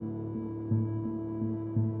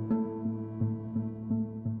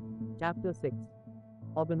Chapter 6.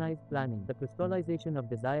 Organized planning, the crystallization of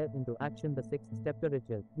desire into action, the sixth step to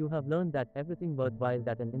riches. You have learned that everything worthwhile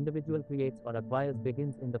that an individual creates or acquires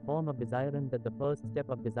begins in the form of desire, and that the first step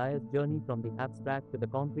of desire's journey from the abstract to the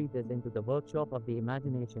concrete is into the workshop of the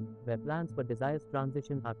imagination, where plans for desire's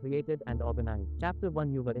transition are created and organized. Chapter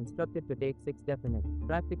 1. You were instructed to take 6 definite,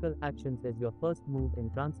 practical actions as your first move in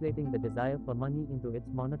translating the desire for money into its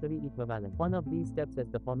monetary equivalent. One of these steps is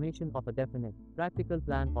the formation of a definite, practical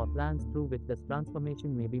plan or plans through which this transformation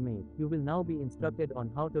may be made. You will now be instructed on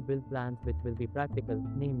how to build plans which will be practical,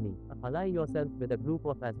 namely, ally yourself with a group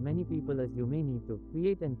of as many people as you may need to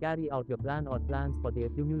create and carry out your plan or plans for the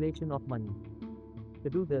accumulation of money. To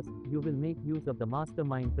do this, you will make use of the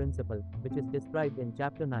mastermind principle, which is described in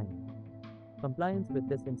Chapter 9. Compliance with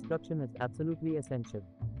this instruction is absolutely essential.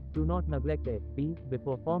 Do not neglect it.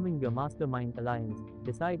 Before forming your mastermind alliance,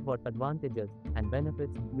 decide what advantages and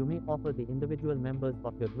benefits you may offer the individual members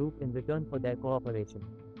of your group in return for their cooperation.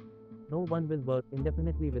 No one will work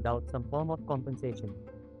indefinitely without some form of compensation.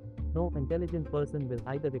 No intelligent person will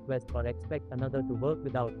either request or expect another to work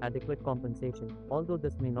without adequate compensation, although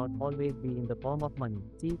this may not always be in the form of money.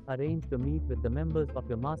 Arrange to meet with the members of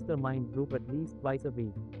your mastermind group at least twice a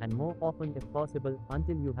week, and more often if possible,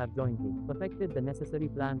 until you have jointly perfected the necessary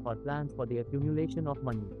plan or plans for the accumulation of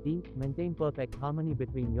money. Maintain perfect harmony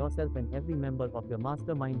between yourself and every member of your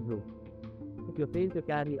mastermind group. If you fail to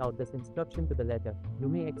carry out this instruction to the letter, you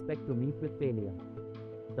may expect to meet with failure.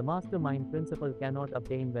 The mastermind principle cannot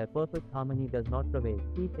obtain where perfect harmony does not prevail.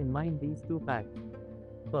 Keep in mind these 2 facts.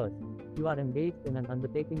 First, you are engaged in an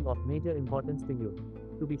undertaking of major importance to you.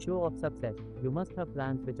 To be sure of success, you must have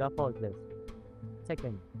plans which are faultless.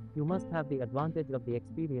 Second, you must have the advantage of the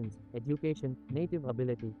experience, education, native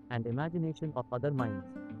ability, and imagination of other minds.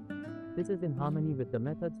 This is in harmony with the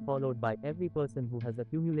methods followed by every person who has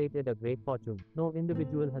accumulated a great fortune. No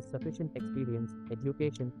individual has sufficient experience,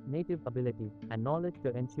 education, native ability, and knowledge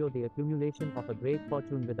to ensure the accumulation of a great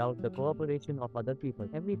fortune without the cooperation of other people.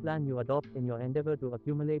 Every plan you adopt in your endeavor to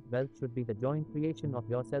accumulate wealth should be the joint creation of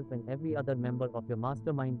yourself and every other member of your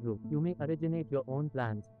mastermind group. You may originate your own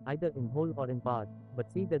plans, either in whole or in part,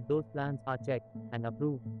 but see that those plans are checked and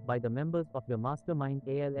approved by the members of your mastermind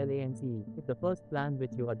alliance. If the first plan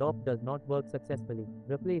which you adopt does not work successfully,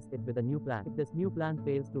 replace it with a new plan. If this new plan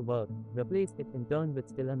fails to work, replace it in turn with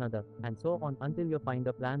still another, and so on until you find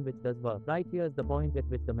a plan which does work. Right here is the point at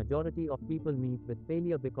which the majority of people meet with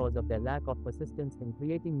failure because of their lack of persistence in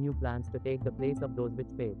creating new plans to take the place of those which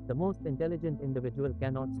fail. The most intelligent individual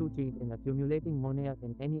cannot succeed in accumulating money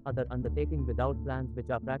in any other undertaking without plans which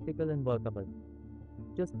are practical and workable.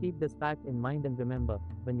 Just keep this fact in mind and remember,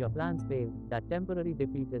 when your plans fail, that temporary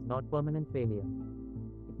defeat is not permanent failure.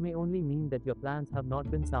 It may only mean that your plans have not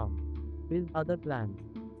been sound. Build other plans.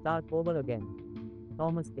 Start over again.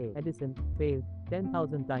 Thomas A. Edison failed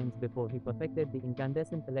 10,000 times before he perfected the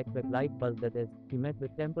incandescent electric light bulb. That is, he met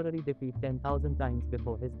with temporary defeat 10,000 times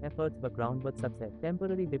before his efforts were crowned with success.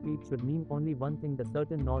 Temporary defeat should mean only one thing: the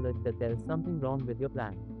certain knowledge that there is something wrong with your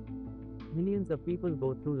plan. Millions of people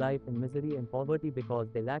go through life in misery and poverty because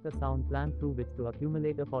they lack a sound plan through which to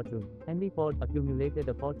accumulate a fortune. M.I.N.D.P.O.W.E.R accumulated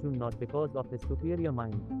a fortune not because of his superior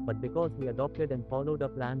mind, but because he adopted and followed a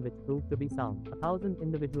plan which proved to be sound. 1,000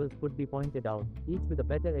 individuals could be pointed out, each with a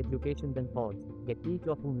better education than Ford's, yet each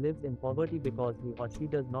of whom lives in poverty because he or she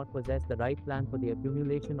does not possess the right plan for the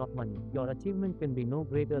accumulation of money. Your achievement can be no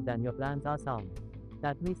greater than your plans are sound.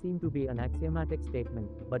 That may seem to be an axiomatic statement,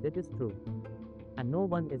 but it is true. And no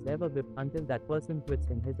one is ever whipped until that person quits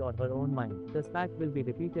in his or her own mind. This fact will be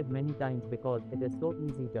repeated many times because it is so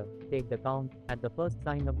easy to take the count at the first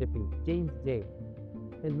sign of defeat. James J.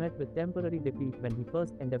 Hill met with temporary defeat when he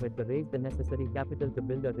first endeavored to raise the necessary capital to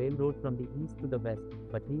build a railroad from the east to the west,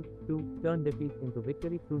 but he, too, turned defeat into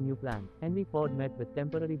victory through new plans. Henry Ford met with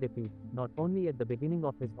temporary defeat, not only at the beginning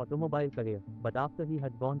of his automobile career, but after he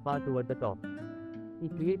had gone far toward the top. He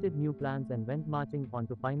created new plans and went marching on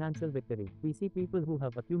to financial victory. We see people who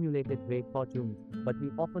have accumulated great fortunes, but we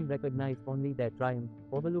often recognize only their triumph,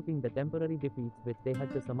 overlooking the temporary defeats which they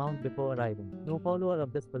had to surmount before arriving. No follower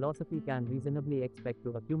of this philosophy can reasonably expect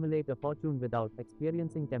to accumulate a fortune without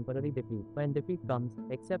experiencing temporary defeat. When defeat comes,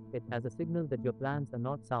 accept it as a signal that your plans are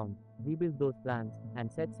not sound. Rebuild those plans,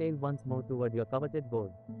 and set sail once more toward your coveted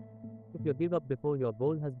goal. If you give up before your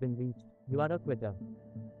goal has been reached, you are a quitter.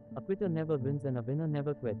 A quitter never wins and a winner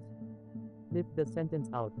never quits. Lift the sentence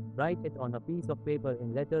out, write it on a piece of paper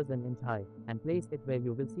in letters an inch high, and place it where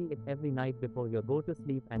you will see it every night before you go to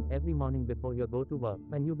sleep and every morning before you go to work.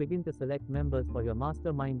 When you begin to select members for your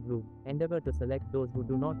mastermind group, endeavor to select those who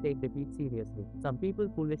do not take defeat seriously. Some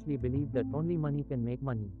people foolishly believe that only money can make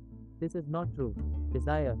money. This is not true.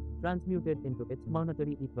 Desire, transmuted into its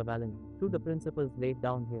monetary equivalent, through the principles laid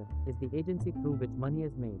down here, is the agency through which money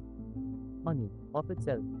is made. Money, of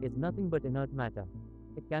itself, is nothing but inert matter.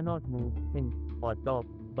 It cannot move, think, or talk,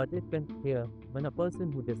 but it can hear. When a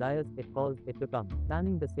person who desires it calls it to come,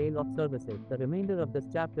 planning the sale of services. The remainder of this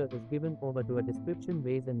chapter is given over to a description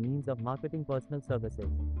ways and means of marketing personal services.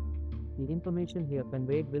 The information here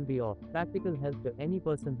conveyed will be of practical help to any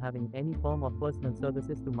person having any form of personal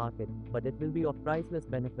services to market, but it will be of priceless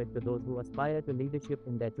benefit to those who aspire to leadership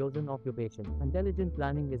in their chosen occupation. Intelligent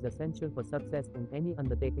planning is essential for success in any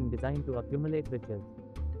undertaking designed to accumulate riches.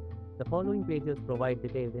 The following pages provide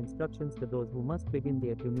detailed instructions to those who must begin the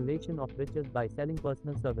accumulation of riches by selling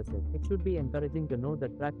personal services. It should be encouraging to know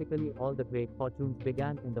that practically all the great fortunes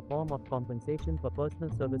began in the form of compensation for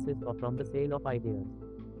personal services or from the sale of ideas.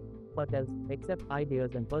 What else, except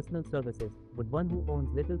ideas and personal services, would one who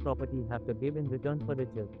owns little property have to give in return for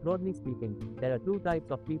riches? Broadly speaking, there are two types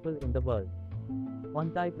of people in the world.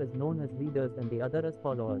 One type is known as leaders and the other as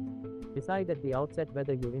followers. Decide at the outset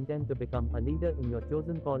whether you intend to become a leader in your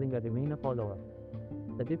chosen calling or remain a follower.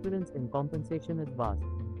 The difference in compensation is vast.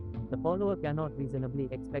 The follower cannot reasonably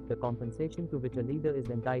expect the compensation to which a leader is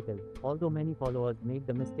entitled, although many followers make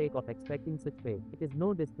the mistake of expecting such pay. It is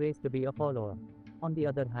no disgrace to be a follower. On the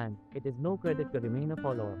other hand, it is no credit to remain a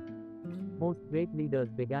follower. Most great leaders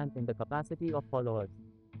began in the capacity of followers.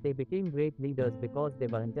 They became great leaders because they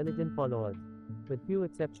were intelligent followers. With few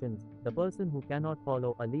exceptions, the person who cannot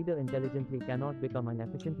follow a leader intelligently cannot become an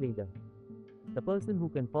efficient leader. The person who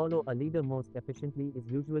can follow a leader most efficiently is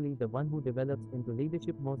usually the one who develops into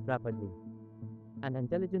leadership most rapidly. An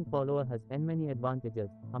intelligent follower has many advantages,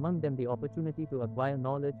 among them the opportunity to acquire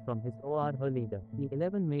knowledge from his or her leader. The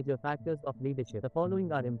 11 major factors of leadership. The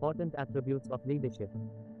following are important attributes of leadership.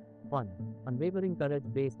 1. Unwavering courage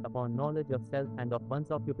based upon knowledge of self and of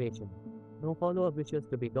one's occupation. No follower wishes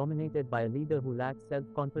to be dominated by a leader who lacks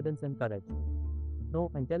self-confidence and courage.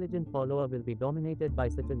 No intelligent follower will be dominated by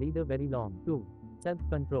such a leader very long. 2.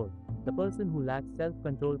 Self-control. The person who lacks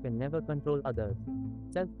self-control can never control others.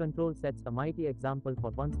 Self-control sets a mighty example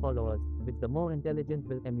for one's followers, which the more intelligent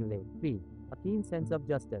will emulate. 3. A keen sense of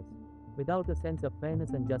justice. Without a sense of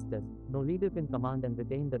fairness and justice, no leader can command and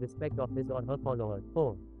retain the respect of his or her followers.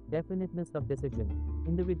 4. Definiteness of decision.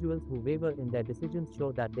 Individuals who waver in their decisions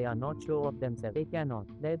show that they are not sure of themselves. They cannot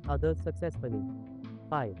lead others successfully.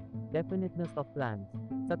 5. Definiteness of plans.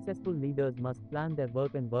 Successful leaders must plan their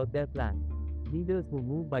work and work their plan. Leaders who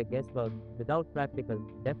move by guesswork, without practical,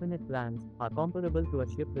 definite plans, are comparable to a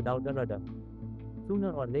ship without a rudder.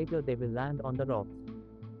 Sooner or later they will land on the rocks.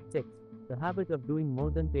 6. The habit of doing more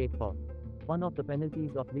than paid for. One of the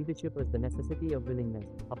penalties of leadership is the necessity of willingness,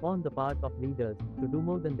 upon the part of leaders, to do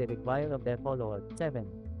more than they require of their followers. 7.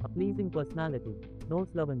 A pleasing personality. No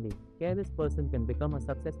slovenly, careless person can become a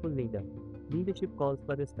successful leader. Leadership calls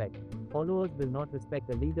for respect. Followers will not respect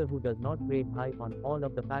a leader who does not rate high on all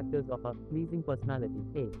of the factors of a pleasing personality.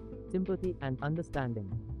 8. Sympathy and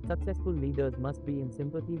understanding. Successful leaders must be in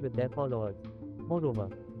sympathy with their followers. Moreover,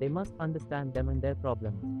 they must understand them and their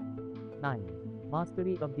problems. 9.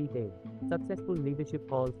 Mastery of details. Successful leadership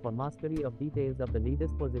calls for mastery of details of the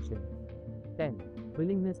leader's position. 10.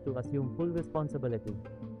 Willingness to assume full responsibility.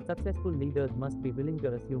 Successful leaders must be willing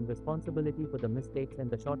to assume responsibility for the mistakes and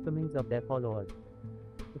the shortcomings of their followers.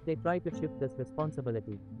 If they try to shift this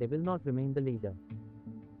responsibility, they will not remain the leader.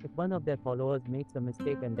 If one of their followers makes a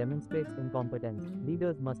mistake and demonstrates incompetence,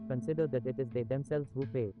 leaders must consider that it is they themselves who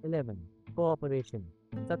pay. 11. Cooperation.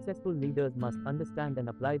 Successful leaders must understand and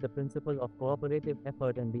apply the principle of cooperative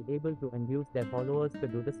effort and be able to induce their followers to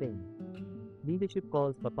do the same. Leadership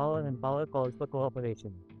calls for power and power calls for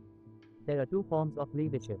cooperation. There are two forms of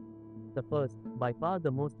leadership. The first, by far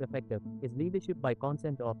the most effective, is leadership by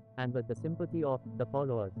consent of, and with the sympathy of, the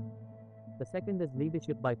followers. The second is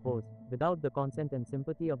leadership by force, without the consent and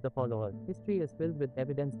sympathy of the followers. History is filled with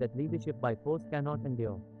evidence that leadership by force cannot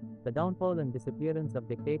endure. The downfall and disappearance of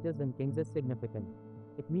dictators and kings is significant.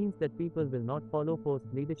 It means that people will not follow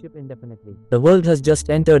forced leadership indefinitely. The world has just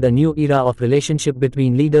entered a new era of relationship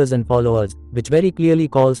between leaders and followers, which very clearly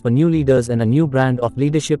calls for new leaders and a new brand of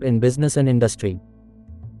leadership in business and industry.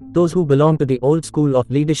 Those who belong to the old school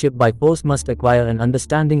of leadership by force must acquire an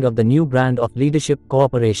understanding of the new brand of leadership,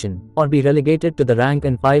 cooperation, or be relegated to the rank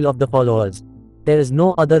and file of the followers. There is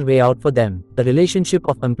no other way out for them. The relationship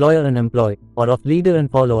of employer and employee, or of leader and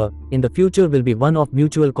follower, in the future will be one of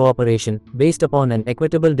mutual cooperation, based upon an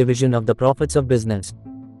equitable division of the profits of business.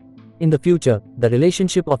 In the future, the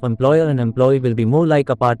relationship of employer and employee will be more like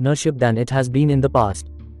a partnership than it has been in the past.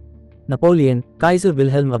 Napoleon, Kaiser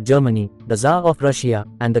Wilhelm of Germany, the Tsar of Russia,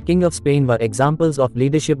 and the King of Spain were examples of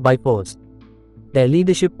leadership by force. Their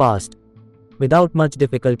leadership passed without much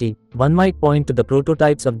difficulty. One might point to the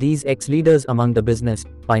prototypes of these ex-leaders among the business,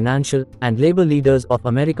 financial, and labor leaders of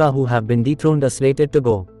America who have been dethroned or slated to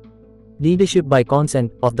go. Leadership by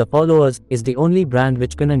consent of the followers is the only brand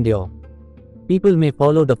which can endure. People may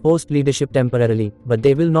follow the forced leadership temporarily, but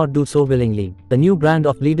they will not do so willingly. The new brand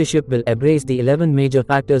of leadership will embrace the 11 major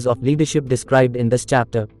factors of leadership described in this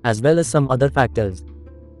chapter, as well as some other factors.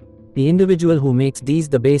 The individual who makes these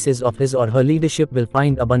the basis of his or her leadership will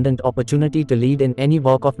find abundant opportunity to lead in any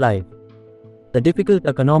walk of life. The difficult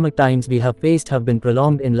economic times we have faced have been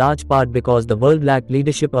prolonged in large part because the world lacked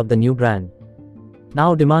leadership of the new brand.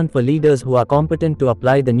 Now demand for leaders who are competent to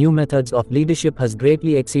apply the new methods of leadership has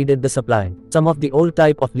greatly exceeded the supply. Some of the old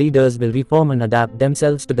type of leaders will reform and adapt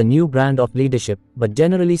themselves to the new brand of leadership, but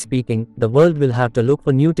generally speaking, the world will have to look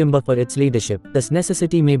for new timber for its leadership. This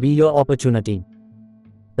necessity may be your opportunity.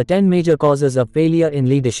 The 10 major causes of failure in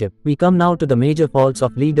leadership. We come now to the major faults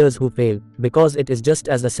of leaders who fail, because it is just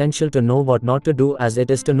as essential to know what not to do as it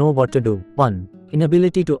is to know what to do. 1.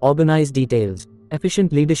 Inability to organize details.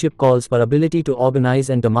 Efficient leadership calls for ability to organize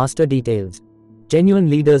and to master details. Genuine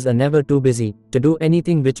leaders are never too busy to do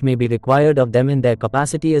anything which may be required of them in their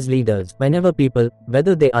capacity as leaders. Whenever people,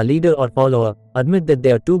 whether they are leader or follower, admit that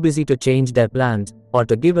they are too busy to change their plans, or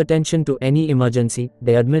to give attention to any emergency,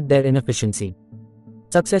 they admit their inefficiency.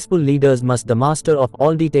 Successful leaders must be the master of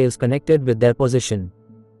all details connected with their position.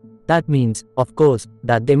 That means, of course,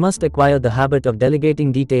 that they must acquire the habit of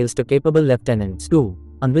delegating details to capable lieutenants. 2.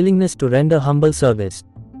 Unwillingness to render humble service.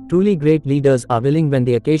 Truly great leaders are willing when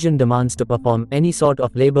the occasion demands to perform any sort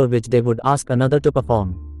of labor which they would ask another to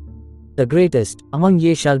perform. The greatest among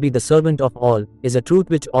ye shall be the servant of all, is a truth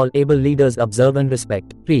which all able leaders observe and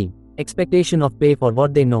respect. 3. Expectation of pay for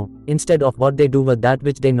what they know, instead of what they do with that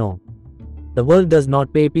which they know. The world does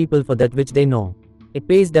not pay people for that which they know. It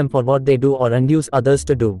pays them for what they do or induce others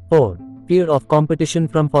to do. 4. Fear of competition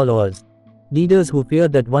from followers. Leaders who fear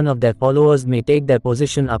that one of their followers may take their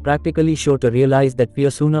position are practically sure to realize that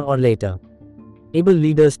fear sooner or later. Able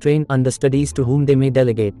leaders train understudies to whom they may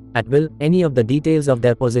delegate, at will, any of the details of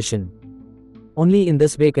their position. Only in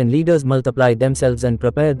this way can leaders multiply themselves and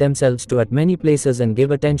prepare themselves to at many places and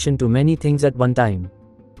give attention to many things at one time.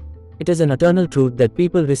 It is an eternal truth that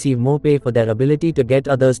people receive more pay for their ability to get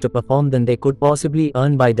others to perform than they could possibly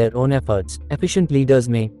earn by their own efforts. Efficient leaders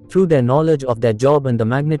may, through their knowledge of their job and the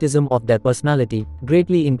magnetism of their personality,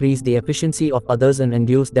 greatly increase the efficiency of others and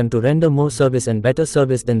induce them to render more service and better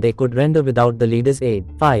service than they could render without the leader's aid.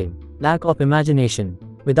 5. Lack of imagination.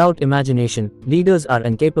 Without imagination, leaders are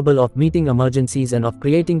incapable of meeting emergencies and of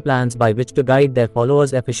creating plans by which to guide their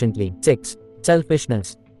followers efficiently. 6.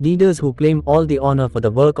 Selfishness. Leaders who claim all the honor for the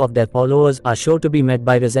work of their followers are sure to be met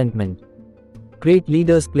by resentment. Great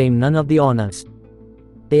leaders claim none of the honors.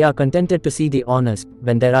 They are contented to see the honors,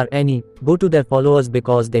 when there are any, go to their followers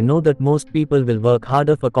because they know that most people will work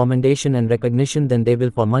harder for commendation and recognition than they will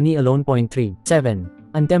for money alone. 3. 7.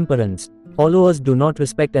 Intemperance. Followers do not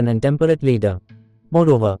respect an intemperate leader.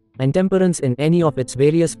 Moreover, intemperance in any of its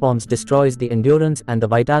various forms destroys the endurance and the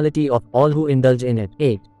vitality of all who indulge in it.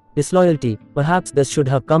 8. Disloyalty. Perhaps this should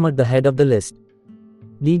have come at the head of the list.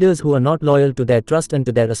 Leaders who are not loyal to their trust and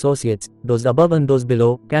to their associates, those above and those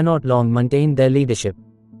below, cannot long maintain their leadership.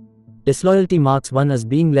 Disloyalty marks one as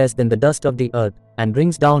being less than the dust of the earth, and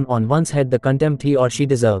brings down on one's head the contempt he or she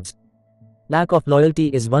deserves. Lack of loyalty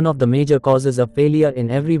is one of the major causes of failure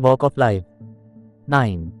in every walk of life.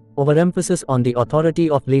 9. Overemphasis on the authority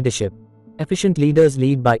of leadership. Efficient leaders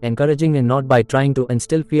lead by encouraging and not by trying to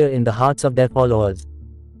instill fear in the hearts of their followers.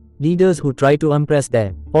 Leaders who try to impress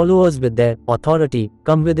their followers with their authority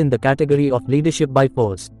come within the category of leadership by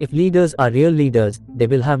force. If leaders are real leaders, they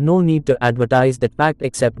will have no need to advertise that fact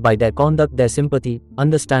except by their conduct, their sympathy,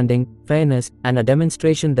 understanding, fairness, and a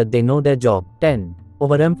demonstration that they know their job. 10.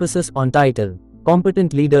 Overemphasis on title.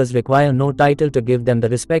 Competent leaders require no title to give them the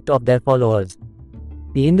respect of their followers.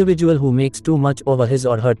 The individual who makes too much over his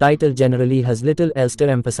or her title generally has little else to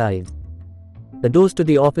emphasize. The doors to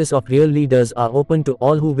the office of real leaders are open to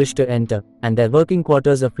all who wish to enter, and their working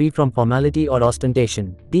quarters are free from formality or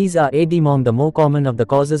ostentation. These are among the more common of the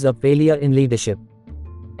causes of failure in leadership.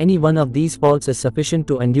 Any one of these faults is sufficient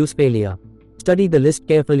to induce failure. Study the list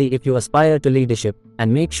carefully if you aspire to leadership,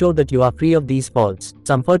 and make sure that you are free of these faults.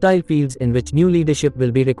 Some fertile fields in which new leadership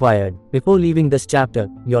will be required. Before leaving this chapter,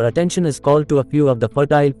 your attention is called to a few of the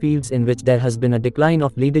fertile fields in which there has been a decline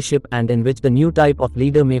of leadership and in which the new type of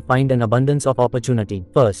leader may find an abundance of opportunity.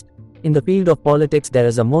 First, in the field of politics there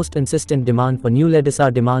is a most insistent demand for new leaders,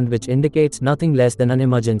 a demand which indicates nothing less than an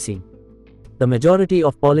emergency. The majority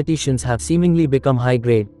of politicians have seemingly become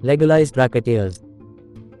high-grade, legalized racketeers.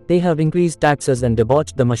 They have increased taxes and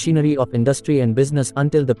debauched the machinery of industry and business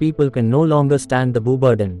until the people can no longer stand the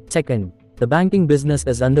burden. Second, the banking business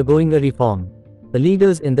is undergoing a reform. The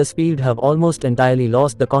leaders in this field have almost entirely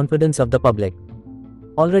lost the confidence of the public.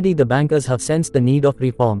 Already the bankers have sensed the need of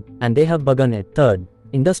reform, and they have begun it. Third,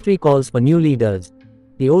 industry calls for new leaders.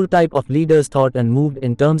 The old type of leaders thought and moved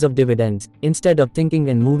in terms of dividends, instead of thinking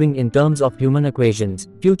and moving in terms of human equations.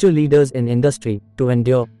 Future leaders in industry, to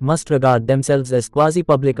endure, must regard themselves as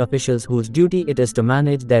quasi-public officials whose duty it is to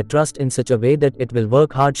manage their trust in such a way that it will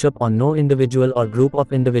work hardship on no individual or group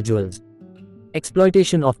of individuals.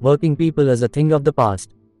 Exploitation of working people is a thing of the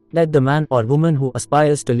past. Let the man or woman who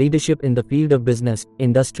aspires to leadership in the field of business,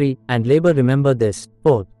 industry, and labor remember this.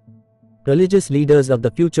 Fourth, religious leaders of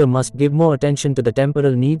the future must give more attention to the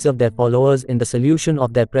temporal needs of their followers in the solution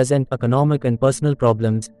of their present economic and personal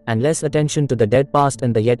problems, and less attention to the dead past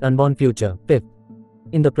and the yet unborn future. Fifth,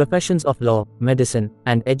 in the professions of law, medicine,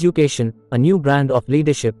 and education, a new brand of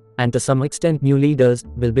leadership, and to some extent new leaders,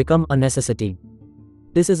 will become a necessity.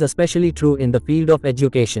 This is especially true in the field of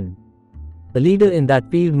education. The leader in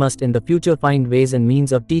that field must in the future find ways and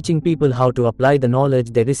means of teaching people how to apply the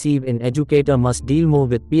knowledge they receive in educator must deal more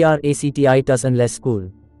with Preface and less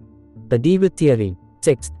school. The D with theory.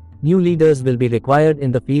 Sixth, new leaders will be required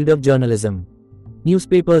in the field of journalism.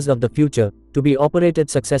 Newspapers of the future, to be operated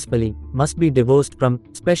successfully, must be divorced from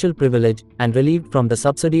special privilege and relieved from the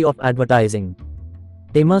subsidy of advertising.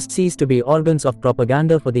 They must cease to be organs of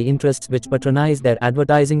propaganda for the interests which patronize their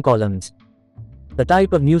advertising columns. The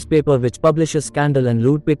type of newspaper which publishes scandal and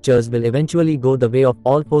lewd pictures will eventually go the way of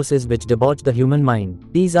all forces which debauch the human mind.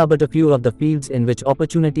 These are but a few of the fields in which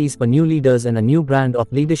opportunities for new leaders and a new brand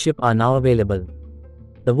of leadership are now available.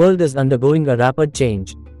 The world is undergoing a rapid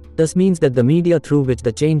change. This means that the media through which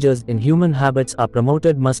the changes in human habits are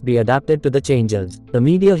promoted must be adapted to the changes. The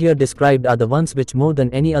media here described are the ones which more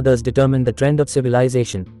than any others determine the trend of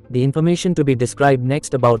civilization. The information to be described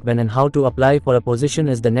next about when and how to apply for a position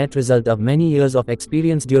is the net result of many years of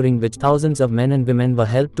experience during which thousands of men and women were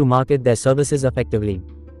helped to market their services effectively.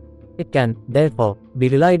 It can, therefore, be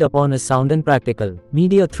relied upon as sound and practical.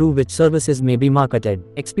 Media through which services may be marketed.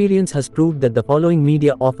 Experience has proved that the following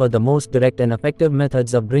media offer the most direct and effective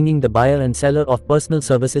methods of bringing the buyer and seller of personal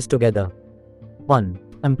services together. 1.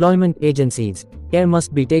 Employment agencies. Care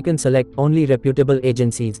must be taken select only reputable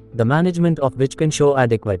agencies, the management of which can show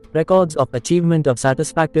adequate records of achievement of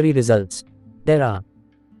satisfactory results. There are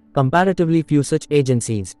comparatively few such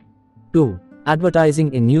agencies. 2.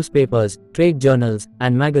 Advertising in newspapers, trade journals,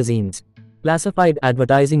 and magazines. Classified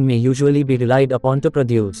advertising may usually be relied upon to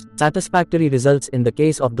produce satisfactory results in the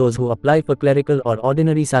case of those who apply for clerical or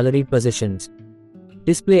ordinary salaried positions.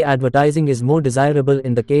 Display advertising is more desirable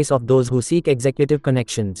in the case of those who seek executive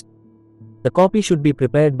connections. The copy should be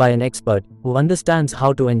prepared by an expert, who understands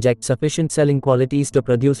how to inject sufficient selling qualities to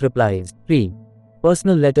produce replies. 3.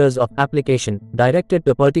 Personal letters of application, directed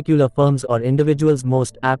to particular firms or individuals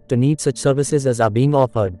most apt to need such services as are being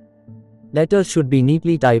offered. Letters should be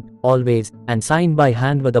neatly typed, always, and signed by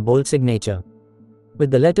hand with a bold signature.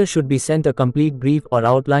 With the letter should be sent a complete brief or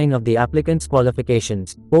outline of the applicant's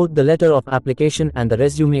qualifications. Both the letter of application and the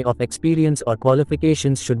resume of experience or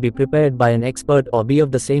qualifications should be prepared by an expert or be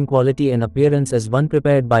of the same quality and appearance as one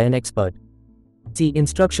prepared by an expert. See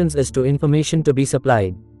instructions as to information to be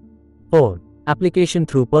supplied. 4. Application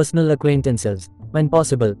through personal acquaintances. When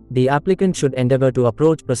possible, the applicant should endeavor to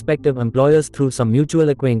approach prospective employers through some mutual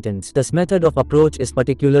acquaintance. This method of approach is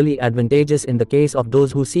particularly advantageous in the case of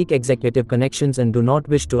those who seek executive connections and do not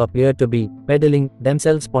wish to appear to be peddling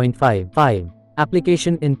themselves. 5.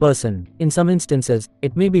 Application in person. In some instances,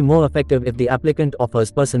 it may be more effective if the applicant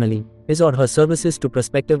offers personally his or her services to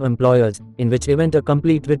prospective employers, in which event a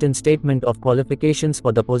complete written statement of qualifications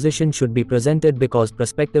for the position should be presented because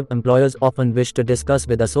prospective employers often wish to discuss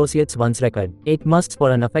with associates one's record. 8 musts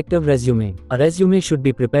for an effective resume. A resume should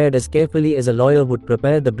be prepared as carefully as a lawyer would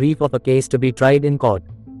prepare the brief of a case to be tried in court.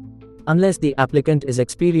 Unless the applicant is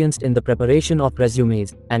experienced in the preparation of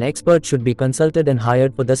resumes, an expert should be consulted and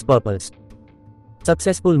hired for this purpose.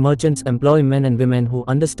 Successful merchants employ men and women who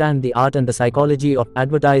understand the art and the psychology of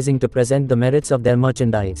advertising to present the merits of their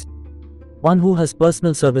merchandise. One who has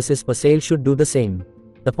personal services for sale should do the same.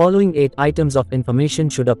 The following 8 items of information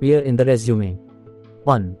should appear in the resume.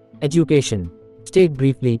 1. Education. State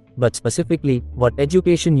briefly, but specifically, what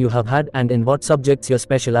education you have had and in what subjects you're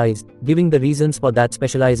specialized, giving the reasons for that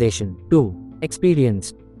specialization. 2.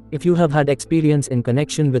 Experience. If you have had experience in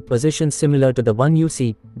connection with positions similar to the one you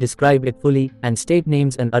seek, describe it fully, and state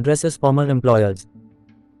names and addresses former employers.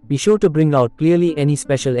 Be sure to bring out clearly any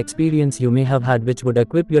special experience you may have had which would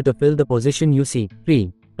equip you to fill the position you seek.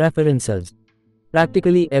 3. References.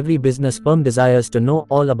 Practically every business firm desires to know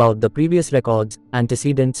all about the previous records,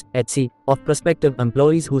 antecedents, etc. of prospective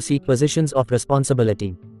employees who seek positions of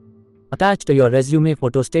responsibility. Attach to your resume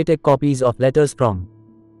photostatic copies of letters from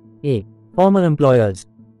A. Former employers.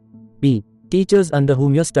 B. Teachers under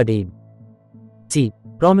whom you studied. C.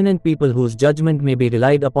 Prominent people whose judgment may be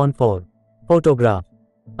relied upon. 4. Photograph.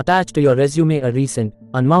 Attach to your resume a recent,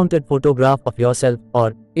 unmounted photograph of yourself,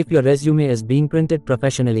 or, if your resume is being printed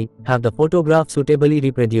professionally, have the photograph suitably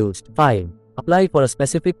reproduced. 5. Apply for a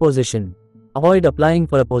specific position. Avoid applying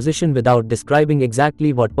for a position without describing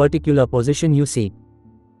exactly what particular position you seek.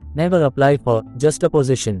 Never apply for just a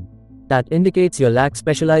position that indicates you lack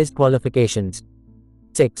specialized qualifications.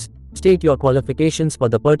 6. State your qualifications for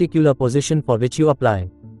the particular position for which you apply.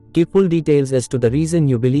 Give full details as to the reason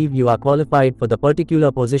you believe you are qualified for the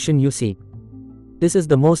particular position you seek. This is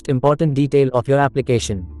the most important detail of your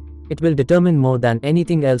application. It will determine more than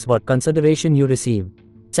anything else what consideration you receive.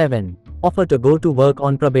 7. Offer to go to work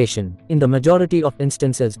on probation. In the majority of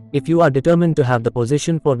instances, if you are determined to have the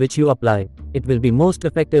position for which you apply, it will be most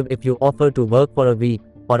effective if you offer to work for a week,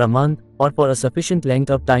 or a month, or for a sufficient length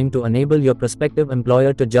of time to enable your prospective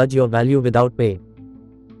employer to judge your value without pay.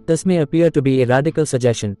 This may appear to be a radical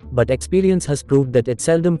suggestion, but experience has proved that it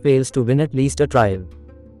seldom fails to win at least a trial.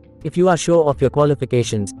 If you are sure of your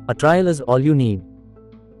qualifications, a trial is all you need.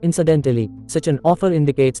 Incidentally, such an offer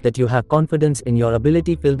indicates that you have confidence in your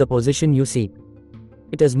ability to fill the position you seek.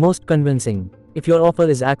 It is most convincing. If your offer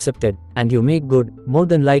is accepted, and you make good, more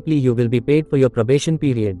than likely you will be paid for your probation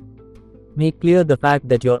period. Make clear the fact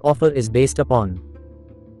that your offer is based upon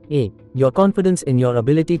A. Your confidence in your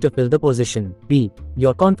ability to fill the position. B.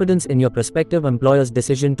 Your confidence in your prospective employer's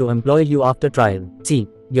decision to employ you after trial. C.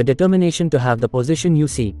 Your determination to have the position you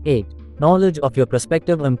seek. 8. Knowledge of your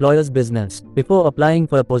prospective employer's business. Before applying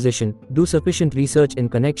for a position, do sufficient research in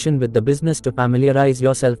connection with the business to familiarize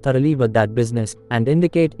yourself thoroughly with that business, and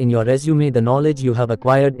indicate in your resume the knowledge you have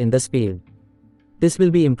acquired in this field. This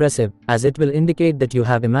will be impressive, as it will indicate that you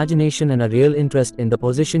have imagination and a real interest in the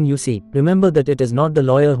position you seek. Remember that it is not the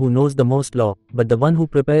lawyer who knows the most law, but the one who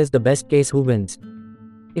prepares the best case who wins.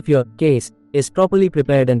 If your case is properly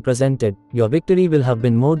prepared and presented, your victory will have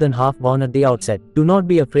been more than half won at the outset. Do not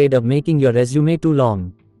be afraid of making your resume too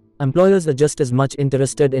long. Employers are just as much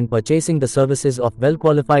interested in purchasing the services of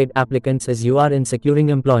well-qualified applicants as you are in securing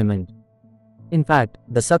employment. In fact,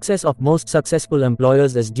 the success of most successful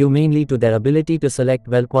employers is due mainly to their ability to select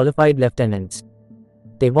well-qualified lieutenants.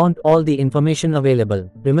 They want all the information available.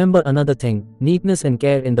 Remember another thing, neatness and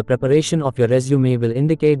care in the preparation of your resume will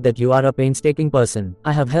indicate that you are a painstaking person.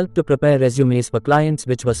 I have helped to prepare resumes for clients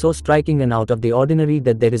which were so striking and out of the ordinary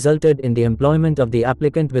that they resulted in the employment of the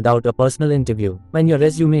applicant without a personal interview. When your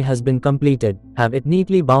resume has been completed, have it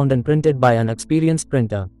neatly bound and printed by an experienced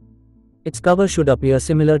printer. Its cover should appear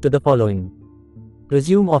similar to the following.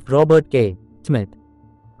 Resume of Robert K. Smith.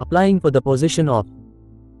 Applying for the position of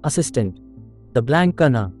Assistant. The blank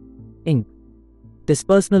corner. Ink. This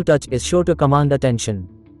personal touch is sure to command attention.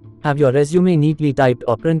 Have your resume neatly typed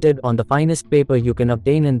or printed on the finest paper you can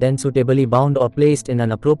obtain and then suitably bound or placed in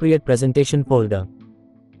an appropriate presentation folder.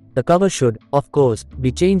 The cover should, of course, be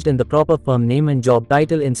changed and the proper firm name and job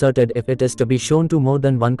title inserted if it is to be shown to more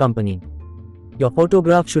than one company. Your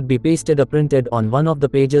photograph should be pasted or printed on one of the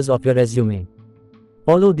pages of your resume.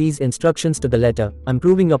 Follow these instructions to the letter,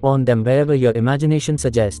 improving upon them wherever your imagination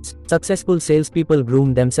suggests. Successful salespeople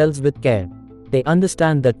groom themselves with care. They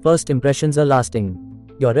understand that first impressions are lasting.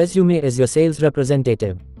 Your resume is your sales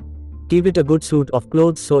representative. Give it a good suit of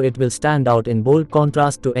clothes so it will stand out in bold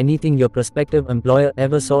contrast to anything your prospective employer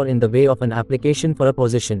ever saw in the way of an application for a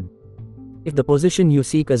position. If the position you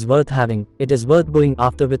seek is worth having, it is worth going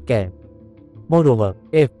after with care. Moreover,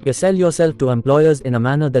 if you sell yourself to employers in a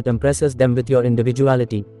manner that impresses them with your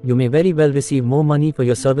individuality, you may very well receive more money for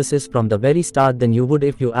your services from the very start than you would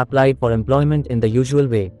if you applied for employment in the usual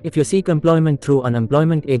way. If you seek employment through an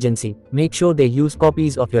employment agency, make sure they use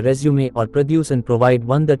copies of your resume or produce and provide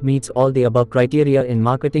one that meets all the above criteria in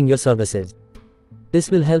marketing your services. This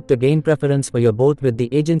will help to gain preference for you both with the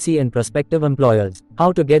agency and prospective employers.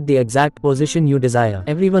 How to get the exact position you desire.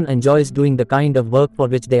 Everyone enjoys doing the kind of work for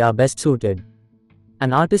which they are best suited.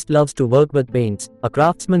 An artist loves to work with paints, a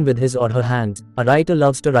craftsman with his or her hands, a writer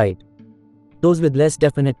loves to write. Those with less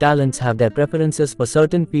definite talents have their preferences for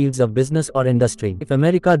certain fields of business or industry. If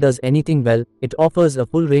America does anything well, it offers a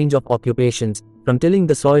full range of occupations, from tilling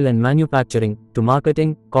the soil and manufacturing, to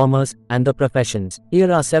marketing, commerce, and the professions.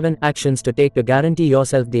 Here are 7 actions to take to guarantee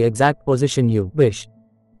yourself the exact position you wish.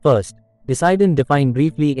 First, Decide and define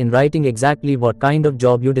briefly in writing exactly what kind of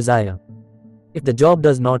job you desire. If the job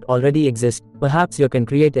does not already exist, perhaps you can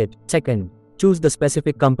create it. Second, choose the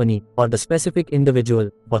specific company or the specific individual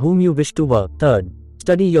for whom you wish to work. Third,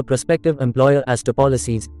 study your prospective employer as to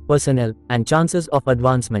policies, personnel, and chances of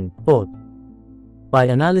advancement. Fourth, by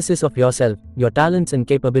analysis of yourself, your talents and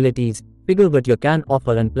capabilities, figure what you can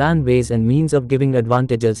offer and plan ways and means of giving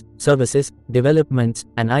advantages, services, developments,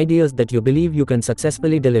 and ideas that you believe you can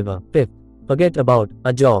successfully deliver. Fifth, forget about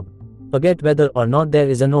a job. Forget whether or not there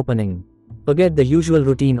is an opening. Forget the usual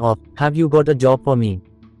routine of, have you got a job for me?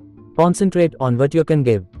 Concentrate on what you can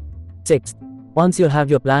give. Sixth, once you have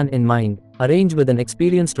your plan in mind, arrange with an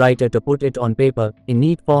experienced writer to put it on paper, in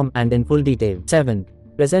neat form and in full detail. Seventh,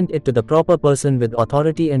 present it to the proper person with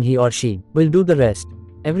authority and he or she will do the rest.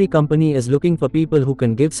 Every company is looking for people who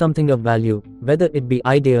can give something of value, whether it be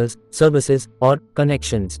ideas, services, or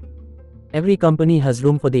connections. Every company has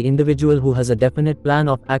room for the individual who has a definite plan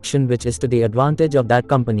of action which is to the advantage of that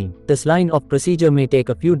company. This line of procedure may take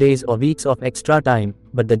a few days or weeks of extra time,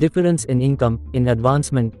 but the difference in income, in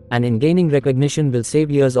advancement, and in gaining recognition will save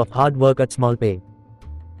years of hard work at small pay.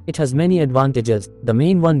 It has many advantages, the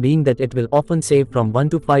main one being that it will often save from 1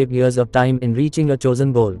 to 5 years of time in reaching a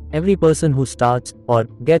chosen goal. Every person who starts, or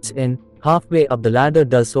gets in, halfway up the ladder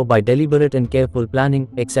does so by deliberate and careful planning,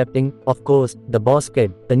 excepting, of course, the boss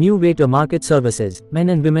kid. The new way to market services. Men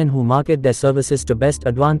and women who market their services to best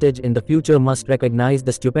advantage in the future must recognize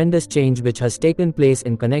the stupendous change which has taken place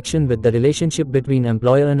in connection with the relationship between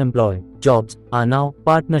employer and employee. Jobs are now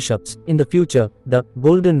partnerships. In the future, the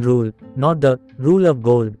golden rule, not the rule of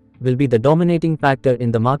gold, will be the dominating factor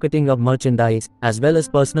in the marketing of merchandise, as well as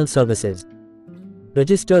personal services.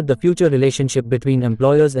 Registered, the future relationship between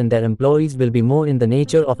employers and their employees will be more in the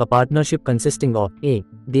nature of a partnership consisting of A.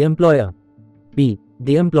 the employer, B.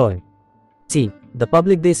 the employee, C. the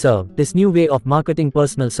public they serve. This new way of marketing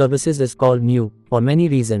personal services is called new, for many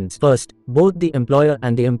reasons. First, both the employer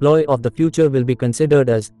and the employee of the future will be considered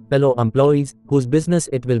as fellow employees, whose business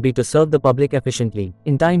it will be to serve the public efficiently.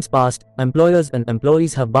 In times past, employers and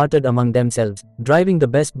employees have bartered among themselves, driving the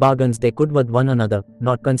best bargains they could with one another,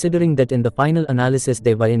 not considering that in the final analysis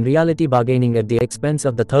they were in reality bargaining at the expense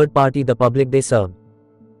of the third party, the public they serve.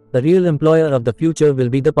 The real employer of the future will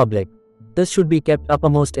be the public. This should be kept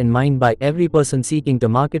uppermost in mind by every person seeking to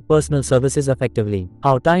market personal services effectively.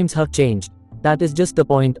 How times have changed. That is just the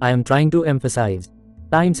point I am trying to emphasize.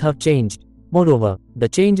 Times have changed. Moreover, the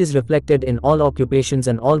change is reflected in all occupations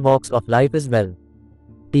and all walks of life as well.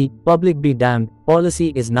 The public be damned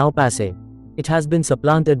policy is now passé. It has been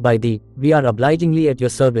supplanted by the "we are obligingly at your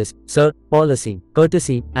service, sir" policy.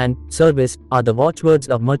 Courtesy and service are the watchwords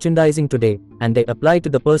of merchandising today, and they apply to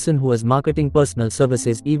the person who is marketing personal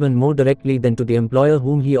services even more directly than to the employer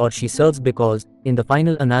whom he or she serves, because, in the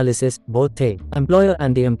final analysis, both the employer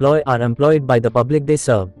and the employee are employed by the public they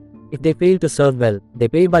serve. If they fail to serve well, they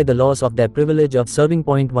pay by the loss of their privilege of serving.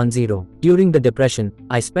 10. During the Depression,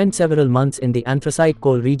 I spent several months in the anthracite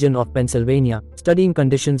coal region of Pennsylvania, studying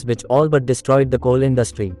conditions which all but destroyed the coal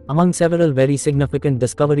industry. Among several very significant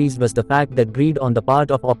discoveries was the fact that greed on the part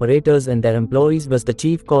of operators and their employees was the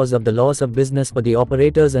chief cause of the loss of business for the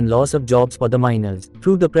operators and loss of jobs for the miners.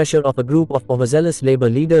 Through the pressure of a group of overzealous labor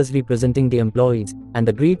leaders representing the employees, and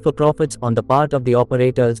the greed for profits on the part of the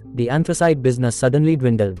operators, the anthracite business suddenly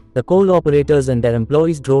dwindled. The coal operators and their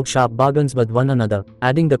employees drove sharp bargains with one another,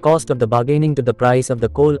 adding the cost of the bargaining to the price of the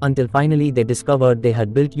coal until finally they discovered they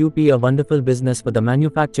had built UP, a wonderful business for the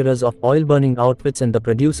manufacturers of oil-burning outfits and the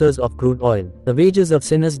producers of crude oil. The wages of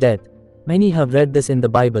sin is death. Many have read this in the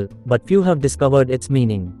Bible, but few have discovered its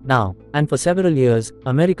meaning. Now, and for several years,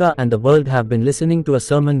 America and the world have been listening to a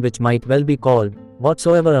sermon which might well be called,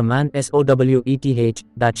 "Whatsoever a man soweth,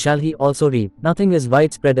 that shall he also reap." Nothing as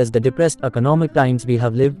widespread as the depressed economic times we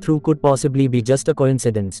have lived through could possibly be just a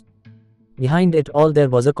coincidence. Behind it all there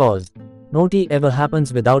was a cause. No tea ever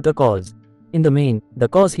happens without a cause. In the main, the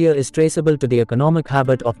cause here is traceable to the economic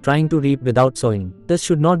habit of trying to reap without sowing. This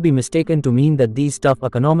should not be mistaken to mean that these tough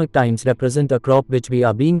economic times represent a crop which we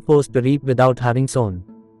are being forced to reap without having sown.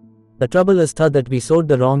 The trouble is that we sowed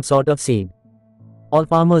the wrong sort of seed. All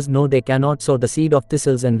farmers know they cannot sow the seed of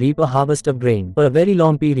thistles and reap a harvest of grain. For a very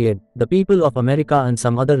long period, the people of America and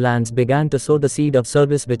some other lands began to sow the seed of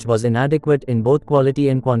service which was inadequate in both quality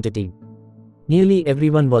and quantity. Nearly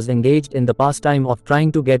everyone was engaged in the pastime of trying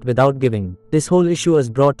to get without giving. This whole issue is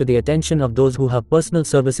brought to the attention of those who have personal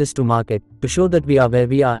services to market, to show that we are where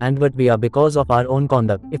we are and what we are because of our own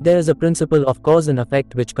conduct. If there is a principle of cause and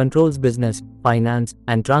effect which controls business, finance,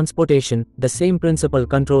 and transportation, the same principle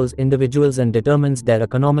controls individuals and determines their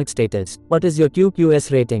economic status. What is your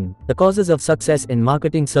QQS rating? The causes of success in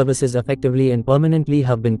marketing services effectively and permanently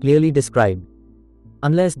have been clearly described.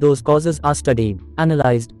 Unless those causes are studied,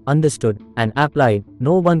 analyzed, understood, and applied,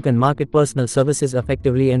 no one can market personal services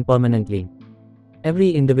effectively and permanently. Every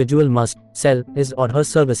individual must sell his or her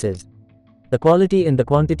services. The quality and the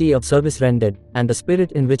quantity of service rendered, and the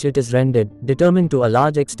spirit in which it is rendered, determine to a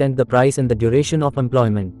large extent the price and the duration of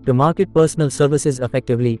employment. To market personal services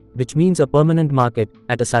effectively, which means a permanent market,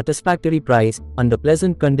 at a satisfactory price, under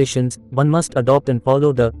pleasant conditions, one must adopt and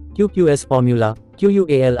follow the QQS formula,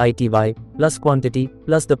 QUALITY, plus quantity,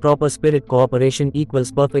 plus the proper spirit cooperation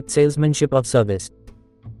equals perfect salesmanship of service.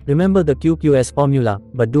 Remember the QQS formula,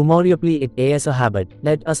 but do more apply it as a habit.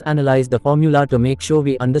 Let us analyze the formula to make sure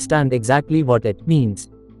we understand exactly what it means.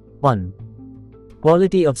 1.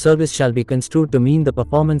 Quality of service shall be construed to mean the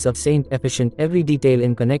performance of efficient every detail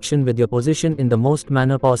in connection with your position in the most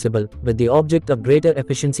manner possible, with the object of greater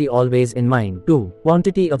efficiency always in mind. 2.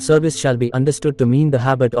 Quantity of service shall be understood to mean the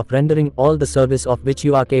habit of rendering all the service of which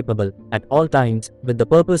you are capable, at all times, with the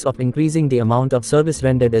purpose of increasing the amount of service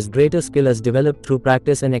rendered as greater skill is developed through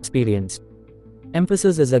practice and experience.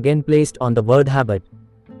 Emphasis is again placed on the word habit.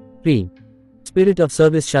 3. Spirit of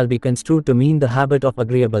service shall be construed to mean the habit of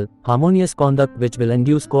agreeable, harmonious conduct which will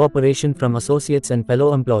induce cooperation from associates and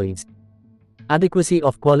fellow employees. Adequacy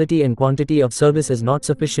of quality and quantity of service is not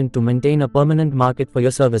sufficient to maintain a permanent market for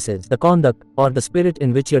your services. The conduct, or the spirit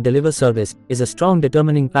in which you deliver service, is a strong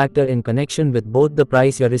determining factor in connection with both the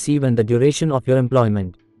price you receive and the duration of your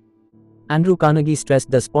employment. Andrew Carnegie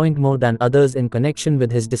stressed this point more than others in connection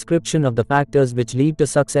with his description of the factors which lead to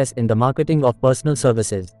success in the marketing of personal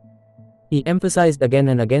services. He emphasized again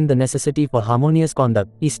and again the necessity for harmonious conduct.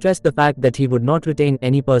 He stressed the fact that he would not retain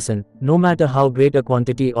any person, no matter how great a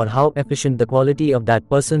quantity or how efficient the quality of that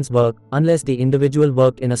person's work, unless the individual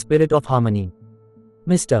worked in a spirit of harmony.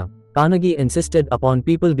 Mr. Carnegie insisted upon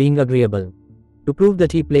people being agreeable. To prove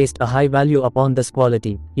that he placed a high value upon this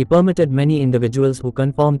quality, he permitted many individuals who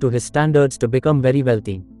conformed to his standards to become very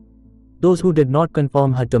wealthy. Those who did not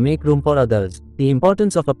conform had to make room for others. The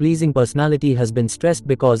importance of a pleasing personality has been stressed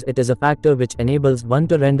because it is a factor which enables one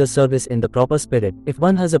to render service in the proper spirit. If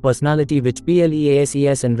one has a personality which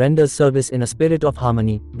pleases and renders service in a spirit of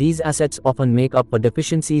harmony, these assets often make up for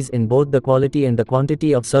deficiencies in both the quality and the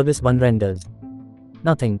quantity of service one renders.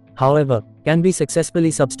 Nothing, however, can be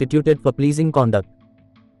successfully substituted for pleasing conduct.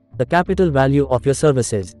 The capital value of your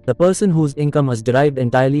services. The person whose income is derived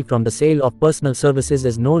entirely from the sale of personal services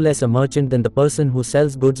is no less a merchant than the person who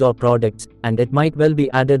sells goods or products, and it might well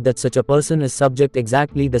be added that such a person is subject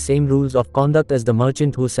exactly the same rules of conduct as the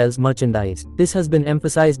merchant who sells merchandise. This has been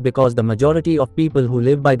emphasized because the majority of people who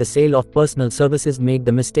live by the sale of personal services make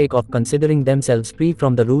the mistake of considering themselves free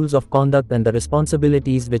from the rules of conduct and the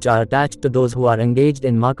responsibilities which are attached to those who are engaged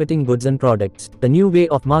in marketing goods and products. The new way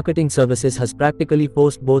of marketing services has practically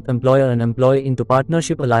forced both employer and employee into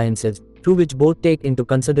partnership alliances, through which both take into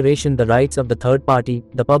consideration the rights of the third party,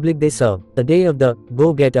 the public they serve. The day of the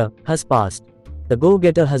go-getter has passed. The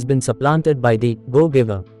go-getter has been supplanted by the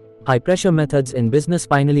go-giver. High-pressure methods in business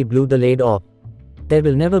finally blew the lid off. There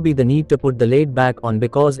will never be the need to put the lid back on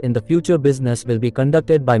because in the future business will be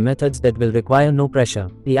conducted by methods that will require no pressure.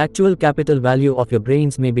 The actual capital value of your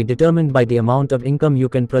brains may be determined by the amount of income you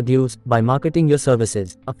can produce by marketing your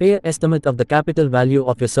services. A fair estimate of the capital value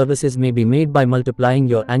of your services may be made by multiplying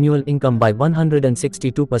your annual income by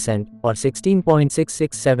 162%, or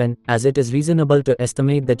 16.667, as it is reasonable to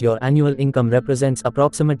estimate that your annual income represents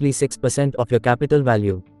approximately 6% of your capital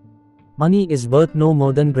value. Money is worth no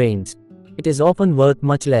more than brains. It is often worth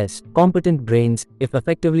much less. Competent brains, if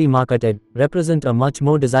effectively marketed, represent a much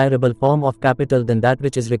more desirable form of capital than that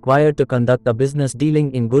which is required to conduct a business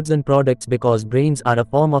dealing in goods and products because brains are a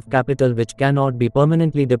form of capital which cannot be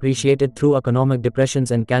permanently depreciated through economic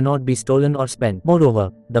depressions and cannot be stolen or spent. Moreover,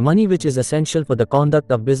 the money which is essential for the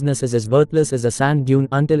conduct of business is as worthless as a sand dune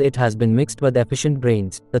until it has been mixed with efficient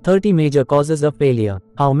brains. The 30 major causes of failure.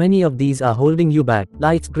 How many of these are holding you back?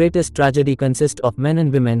 Life's greatest tragedy consists of men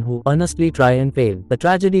and women who earnestly try and fail. The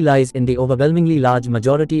tragedy lies in the overwhelmingly large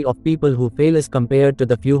majority of people who fail as compared to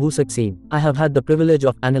the few who succeed. I have had the privilege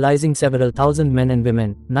of analyzing several thousand men and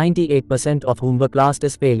women, 98% of whom were classed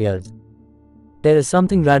as failures. There is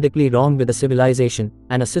something radically wrong with a civilization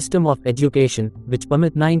and a system of education which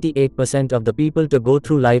permit 98% of the people to go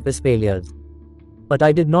through life as failures. But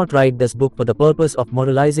I did not write this book for the purpose of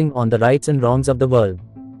moralizing on the rights and wrongs of the world.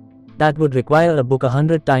 That would require a book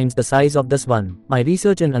 100 times the size of this one. My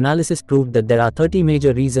research and analysis proved that there are 30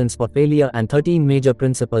 major reasons for failure and 13 major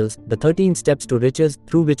principles, the 13 steps to riches,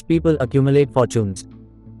 through which people accumulate fortunes.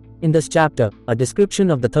 In this chapter, a description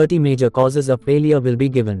of the 30 major causes of failure will be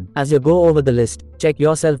given. As you go over the list, check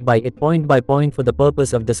yourself by it point by point for the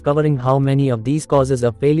purpose of discovering how many of these causes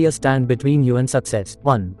of failure stand between you and success.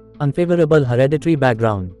 1. Unfavorable hereditary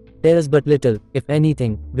background. There is but little, if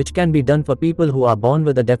anything, which can be done for people who are born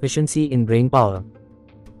with a deficiency in brain power.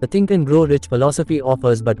 The Think and Grow Rich philosophy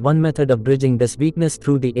offers but one method of bridging this weakness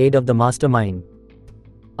through the aid of the mastermind.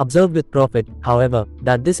 Observe with profit, however,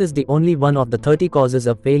 that this is the only one of the 30 causes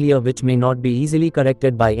of failure which may not be easily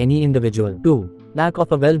corrected by any individual. 2. Lack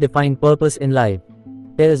of a well-defined purpose in life.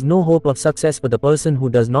 There is no hope of success for the person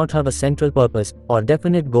who does not have a central purpose, or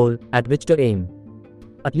definite goal, at which to aim.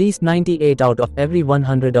 At least 98 out of every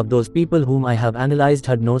 100 of those people whom I have analyzed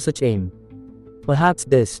had no such aim. Perhaps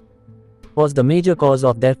this was the major cause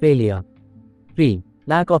of their failure. 3.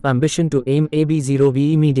 Lack of ambition to aim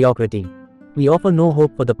A.B.0.V.E. mediocrity. We offer no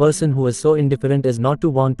hope for the person who is so indifferent as not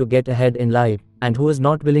to want to get ahead in life, and who is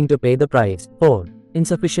not willing to pay the price. 4.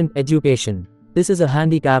 Insufficient education. This is a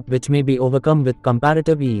handicap which may be overcome with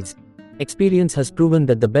comparative ease. Experience has proven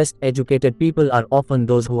that the best educated people are often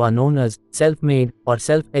those who are known as self-made or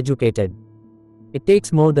self-educated. It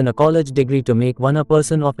takes more than a college degree to make one a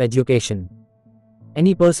person of education.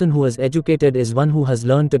 Any person who is educated is one who has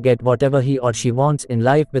learned to get whatever he or she wants in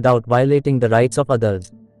life without violating the rights of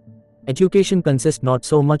others. Education consists not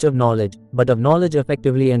so much of knowledge, but of knowledge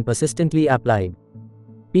effectively and persistently applied.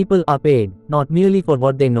 People are paid, not merely for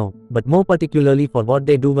what they know, but more particularly for what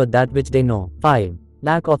they do with that which they know. 5.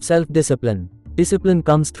 Lack of self-discipline. Discipline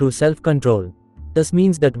comes through self-control. This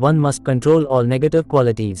means that one must control all negative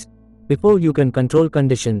qualities. Before you can control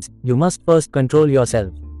conditions, you must first control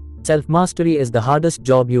yourself. Self-mastery is the hardest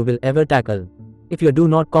job you will ever tackle. If you do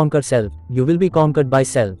not conquer self, you will be conquered by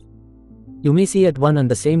self. You may see at one and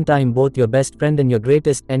the same time both your best friend and your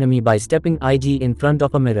greatest enemy by stepping IG in front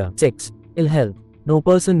of a mirror. 6. Ill health. No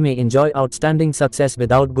person may enjoy outstanding success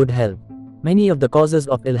without good health. Many of the causes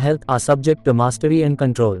of ill health are subject to mastery and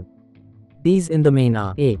control. These in the main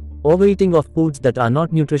are: A. Overeating of foods that are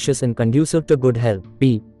not nutritious and conducive to good health.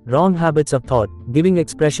 B. Wrong habits of thought, giving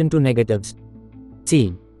expression to negatives.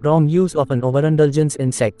 C. Wrong use of an overindulgence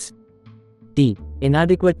in sex. D.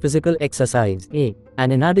 Inadequate physical exercise. A.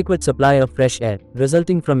 An inadequate supply of fresh air,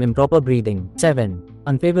 resulting from improper breathing. 7.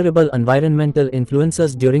 Unfavorable environmental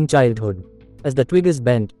influences during childhood. As the twig is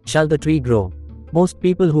bent, shall the tree grow. Most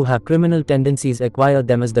people who have criminal tendencies acquire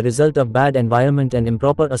them as the result of bad environment and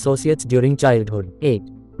improper associates during childhood. 8.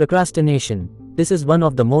 Procrastination. This is one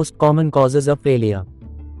of the most common causes of failure.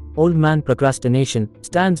 Old man procrastination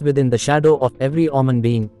stands within the shadow of every human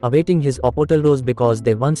being, awaiting his opportunities because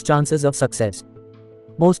they want chances of success.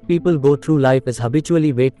 Most people go through life as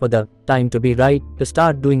habitually wait for the time to be right to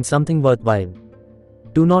start doing something worthwhile.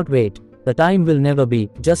 Do not wait. The time will never be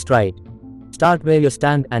just right. Start where you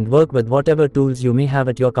stand and work with whatever tools you may have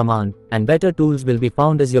at your command, and better tools will be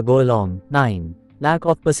found as you go along. 9. Lack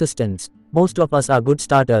of persistence. Most of us are good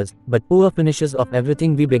starters, but poor finishers of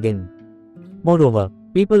everything we begin. Moreover,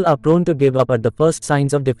 people are prone to give up at the first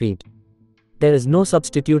signs of defeat. There is no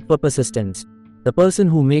substitute for persistence. The person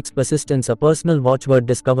who makes persistence a personal watchword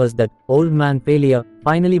discovers that old man failure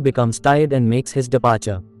finally becomes tired and makes his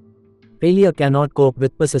departure. Failure cannot cope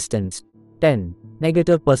with persistence. 10.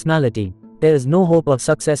 Negative personality. There is no hope of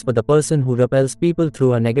success for the person who repels people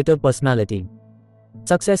through a negative personality.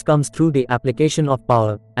 Success comes through the application of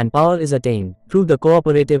power, and power is attained through the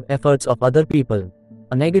cooperative efforts of other people.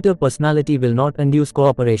 A negative personality will not induce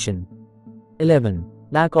cooperation. 11.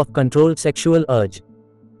 Lack of controlled sexual urge.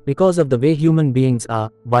 Because of the way human beings are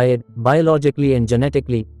wired, biologically and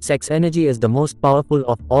genetically, sex energy is the most powerful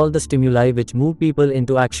of all the stimuli which move people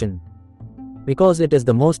into action. Because it is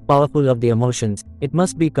the most powerful of the emotions, it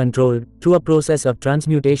must be controlled through a process of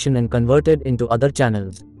transmutation and converted into other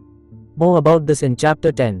channels. More about this in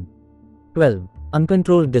Chapter 10. 12.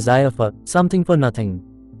 Uncontrolled desire for something for nothing.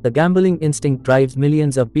 The gambling instinct drives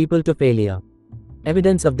millions of people to failure.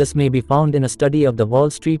 Evidence of this may be found in a study of the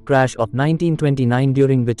Wall Street crash of 1929,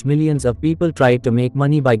 during which millions of people tried to make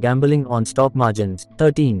money by gambling on stock margins.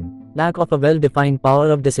 13. Lack of a well-defined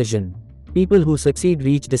power of decision. People who succeed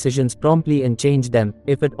reach decisions promptly and change them,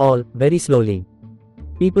 if at all, very slowly.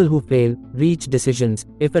 People who fail reach decisions,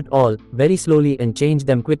 if at all, very slowly and change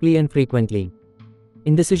them quickly and frequently.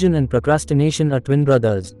 Indecision and procrastination are twin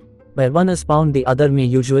brothers. Where one is found, the other may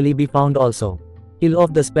usually be found also. Kill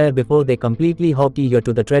off the spare before they completely hockey you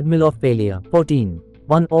to the treadmill of failure. 14.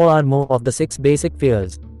 One or more of the 6 basic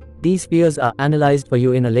fears. These fears are analyzed for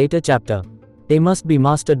you in a later chapter. They must be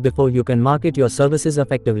mastered before you can market your services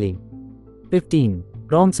effectively. 15.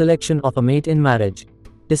 Wrong selection of a mate in marriage.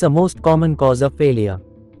 This is a most common cause of failure.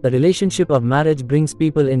 The relationship of marriage brings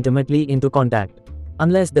people intimately into contact.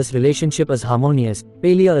 Unless this relationship is harmonious,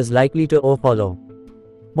 failure is likely to follow.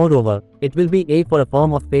 Moreover, it will be for a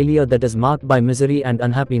form of failure that is marked by misery and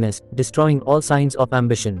unhappiness, destroying all signs of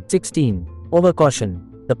ambition. 16.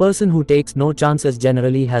 Overcaution. The person who takes no chances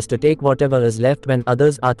generally has to take whatever is left when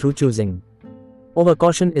others are through choosing.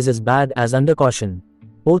 Overcaution is as bad as undercaution.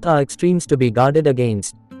 Both are extremes to be guarded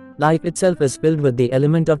against. Life itself is filled with the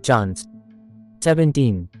element of chance.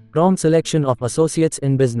 17. Wrong selection of associates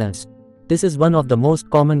in business. This is one of the most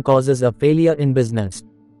common causes of failure in business.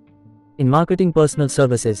 In marketing personal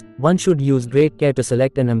services, one should use great care to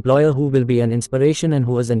select an employer who will be an inspiration and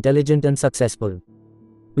who is intelligent and successful.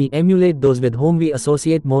 We emulate those with whom we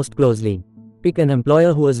associate most closely. Pick an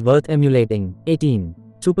employer who is worth emulating. 18.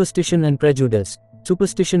 Superstition and prejudice.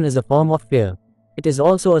 Superstition is a form of fear. It is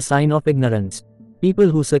also a sign of ignorance. People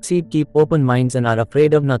who succeed keep open minds and are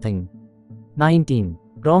afraid of nothing. 19.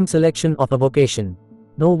 Wrong selection of a vocation.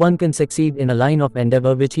 No one can succeed in a line of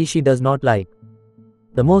endeavor which he/she does not like.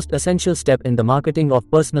 The most essential step in the marketing of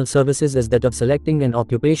personal services is that of selecting an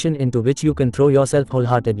occupation into which you can throw yourself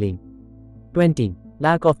wholeheartedly. 20.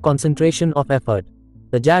 Lack of concentration of effort.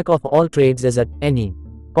 The jack of all trades is at any.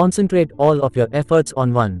 Concentrate all of your efforts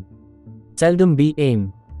on one. Seldom be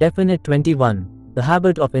aim. Definite. 21. The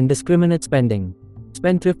habit of indiscriminate spending.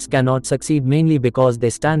 Spendthrifts cannot succeed mainly because they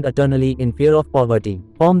stand eternally in fear of poverty.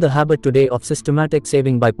 Form the habit today of systematic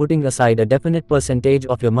saving by putting aside a definite percentage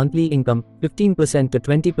of your monthly income. 15% to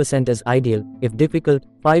 20% is ideal. If difficult,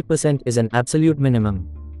 5% is an absolute minimum.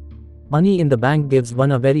 Money in the bank gives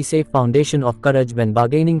one a very safe foundation of courage when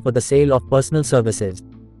bargaining for the sale of personal services.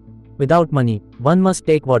 Without money, one must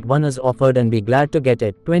take what one is offered and be glad to get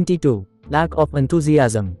it. 22. Lack of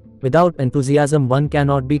enthusiasm. Without enthusiasm one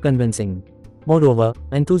cannot be convincing. Moreover,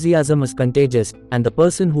 enthusiasm is contagious, and the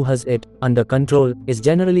person who has it under control is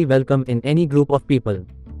generally welcome in any group of people.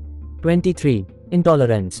 23.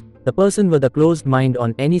 Intolerance. The person with a closed mind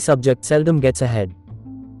on any subject seldom gets ahead.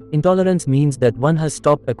 Intolerance means that one has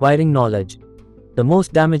stopped acquiring knowledge. The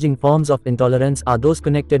most damaging forms of intolerance are those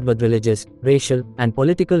connected with religious, racial, and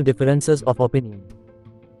political differences of opinion.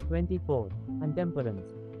 24.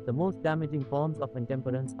 Intemperance. The most damaging forms of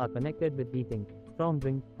intemperance are connected with eating, strong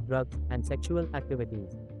drink, drugs, and sexual activities.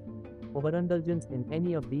 Overindulgence in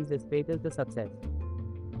any of these is fatal to success.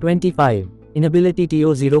 25. Inability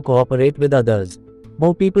to cooperate with others.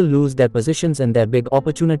 More people lose their positions and their big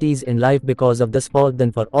opportunities in life because of this fault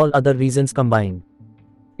than for all other reasons combined.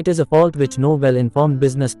 It is a fault which no well-informed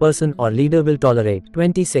business person or leader will tolerate.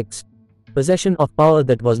 26. Possession of power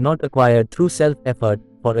that was not acquired through self-effort.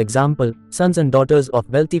 For example, sons and daughters of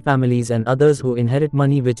wealthy families and others who inherit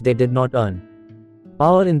money which they did not earn.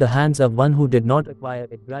 Power in the hands of one who did not acquire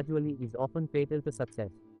it gradually is often fatal to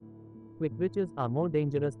success. Quick riches are more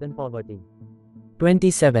dangerous than poverty.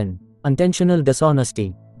 27. Intentional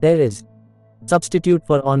dishonesty. There is substitute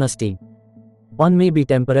for honesty. One may be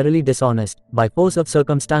temporarily dishonest, by force of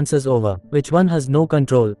circumstances over which one has no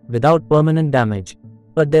control, without permanent damage.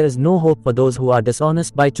 But there is no hope for those who are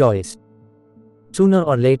dishonest by choice. Sooner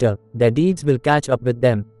or later, their deeds will catch up with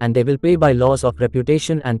them, and they will pay by loss of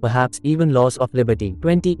reputation and perhaps even loss of liberty.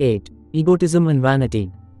 28. Egotism and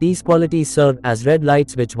vanity. These qualities serve as red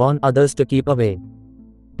lights which warn others to keep away.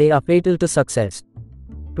 They are fatal to success.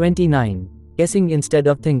 29. Guessing instead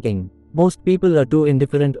of thinking. Most people are too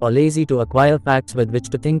indifferent or lazy to acquire facts with which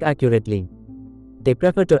to think accurately. They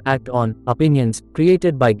prefer to act on opinions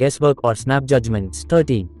created by guesswork or snap judgments.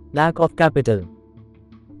 30. Lack of capital.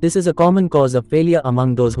 This is a common cause of failure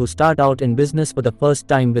among those who start out in business for the first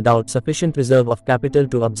time without sufficient reserve of capital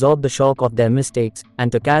to absorb the shock of their mistakes,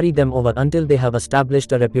 and to carry them over until they have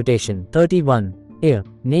established a reputation. 31. Here,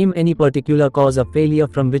 name any particular cause of failure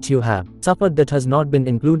from which you have suffered that has not been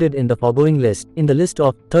included in the foregoing list. In the list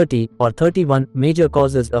of 30 or 31 major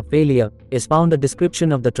causes of failure is found a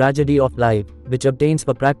description of the tragedy of life, which obtains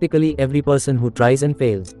for practically every person who tries and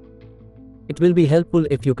fails. It will be helpful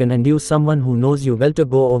if you can induce someone who knows you well to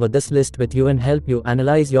go over this list with you and help you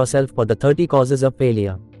analyze yourself for the 30 causes of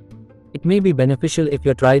failure. It may be beneficial if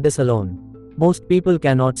you try this alone. Most people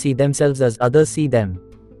cannot see themselves as others see them.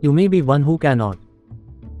 You may be one who cannot.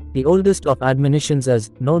 The oldest of admonitions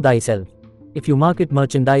is, know thyself. If you market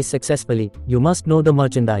merchandise successfully, you must know the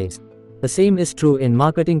merchandise. The same is true in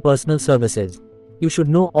marketing personal services. You should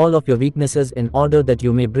know all of your weaknesses in order that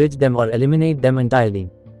you may bridge them or eliminate them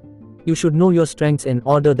entirely. You should know your strengths in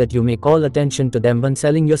order that you may call attention to them when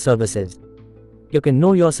selling your services. You can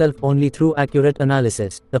know yourself only through accurate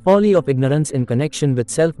analysis. The folly of ignorance in connection with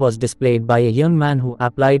self was displayed by a young man who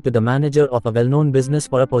applied to the manager of a well-known business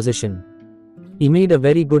for a position. He made a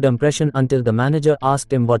very good impression until the manager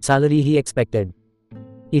asked him what salary he expected.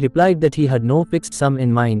 He replied that he had no fixed sum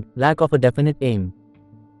in mind, lack of a definite aim.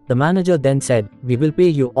 The manager then said, "We will pay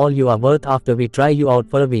you all you are worth after we try you out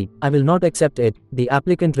for a week." "I will not accept it," the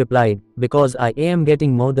applicant replied, "because I am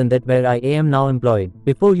getting more than that where I am now employed."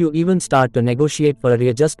 Before you even start to negotiate for a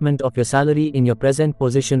readjustment of your salary in your present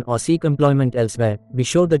position or seek employment elsewhere, be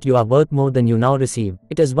sure that you are worth more than you now receive.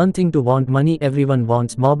 It is one thing to want money, everyone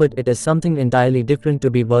wants more, but it is something entirely different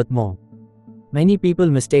to be worth more. Many people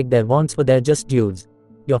mistake their wants for their just dues.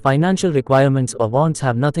 Your financial requirements or wants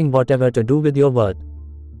have nothing whatever to do with your worth.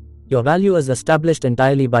 Your value is established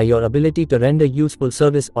entirely by your ability to render useful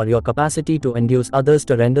service or your capacity to induce others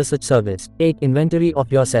to render such service. Take inventory of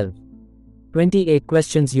yourself. 28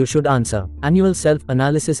 questions you should answer. Annual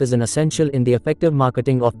self-analysis is an essential in the effective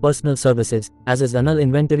marketing of personal services, as is annual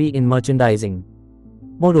inventory in merchandising.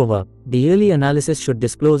 Moreover, the yearly analysis should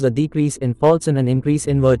disclose a decrease in faults and an increase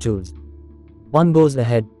in virtues. One goes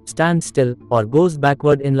ahead, stands still, or goes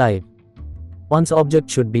backward in life. One's object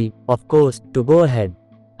should be, of course, to go ahead.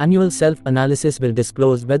 Annual self-analysis will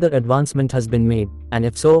disclose whether advancement has been made, and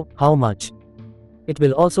if so, how much. It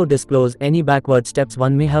will also disclose any backward steps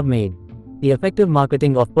one may have made. The effective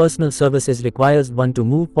marketing of personal services requires one to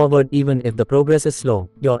move forward even if the progress is slow.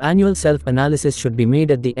 Your annual self-analysis should be made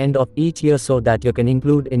at the end of each year so that you can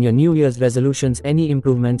include in your New Year's resolutions any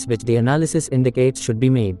improvements which the analysis indicates should be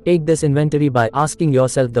made. Take this inventory by asking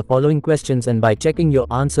yourself the following questions and by checking your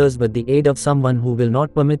answers with the aid of someone who will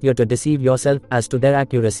not permit you to deceive yourself as to their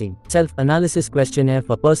accuracy. Self-analysis questionnaire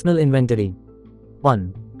for personal inventory.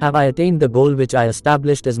 1. Have I attained the goal which I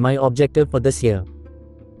established as my objective for this year?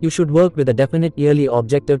 You should work with a definite yearly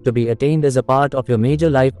objective to be attained as a part of your major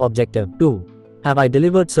life objective. 2. Have I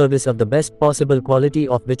delivered service of the best possible quality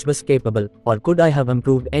of which was capable, or could I have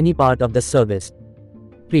improved any part of this service?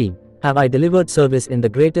 3. Have I delivered service in the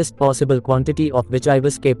greatest possible quantity of which I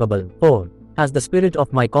was capable? 4. Has the spirit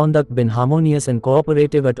of my conduct been harmonious and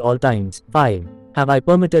cooperative at all times? 5. Have I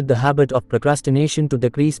permitted the habit of procrastination to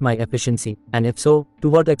decrease my efficiency, and if so, to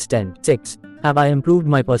what extent? 6. Have I improved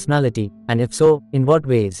my personality, and if so, in what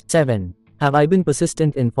ways? 7. Have I been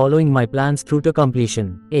persistent in following my plans through to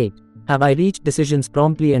completion? 8. Have I reached decisions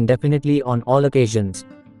promptly and definitely on all occasions?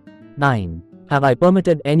 9. Have I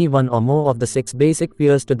permitted any one or more of the 6 basic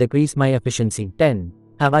fears to decrease my efficiency? 10.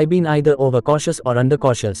 Have I been either overcautious or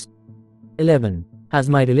undercautious? 11. Has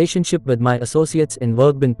my relationship with my associates in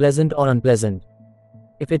work been pleasant or unpleasant?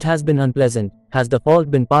 If it has been unpleasant, has the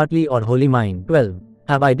fault been partly or wholly mine? 12.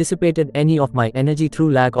 Have I dissipated any of my energy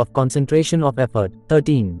through lack of concentration of effort?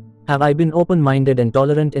 13. Have I been open-minded and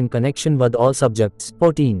tolerant in connection with all subjects?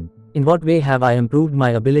 14. In what way have I improved my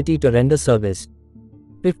ability to render service?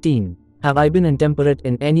 15. Have I been intemperate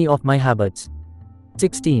in any of my habits?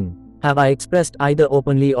 16. Have I expressed either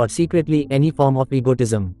openly or secretly any form of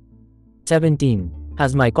egotism? 17.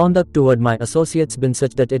 Has my conduct toward my associates been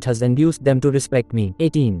such that it has induced them to respect me?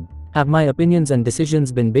 18. Have my opinions and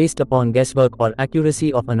decisions been based upon guesswork or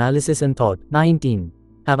accuracy of analysis and thought? 19.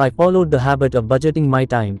 Have I followed the habit of budgeting my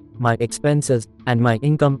time, my expenses, and my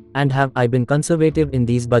income, and have I been conservative in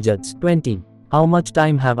these budgets? 20. How much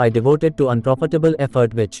time have I devoted to unprofitable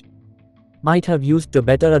effort which might have used to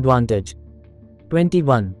better advantage?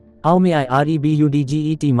 21. How may I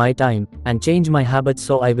rebudget my time, and change my habits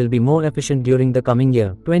so I will be more efficient during the coming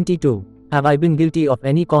year? 22. Have I been guilty of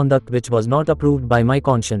any conduct which was not approved by my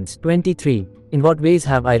conscience? 23. In what ways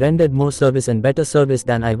have I rendered more service and better service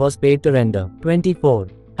than I was paid to render? 24.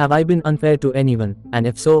 Have I been unfair to anyone, and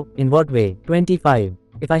if so, in what way? 25.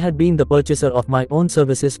 If I had been the purchaser of my own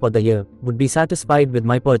services for the year, would be satisfied with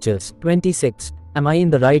my purchase? 26. Am I in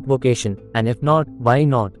the right vocation, and if not, why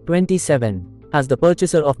not? 27. Has the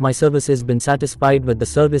purchaser of my services been satisfied with the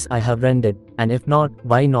service I have rendered, and if not,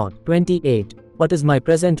 why not? 28. What is my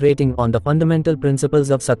present rating on the fundamental principles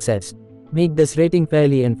of success? Make this rating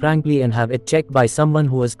fairly and frankly and have it checked by someone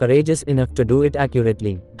who is courageous enough to do it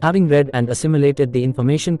accurately. Having read and assimilated the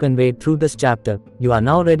information conveyed through this chapter, you are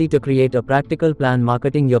now ready to create a practical plan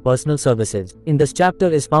marketing your personal services. In this chapter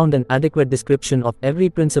is found an adequate description of every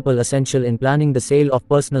principle essential in planning the sale of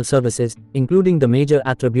personal services, including the major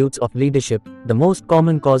attributes of leadership, the most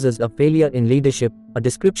common causes of failure in leadership, a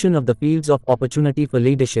description of the fields of opportunity for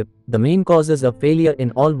leadership, the main causes of failure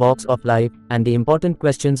in all walks of life, and the important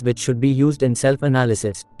questions which should be used in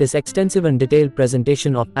self-analysis. This extensive and detailed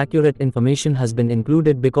presentation of accurate information has been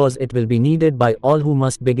included because it will be needed by all who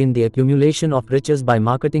must begin the accumulation of riches by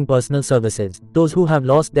marketing personal services, those who have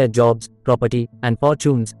lost their jobs, property, and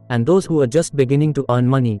fortunes, and those who are just beginning to earn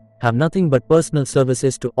money, have nothing but personal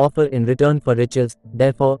services to offer in return for riches.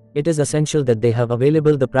 Therefore, it is essential that they have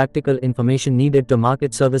available the practical information needed to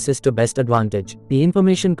market services to best advantage. The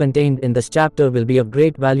information contained in this chapter will be of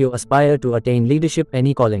great value aspire to attain leadership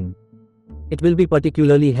any calling. It will be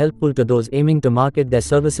particularly helpful to those aiming to market their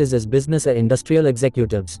services as business or industrial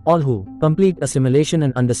executives. All who complete assimilation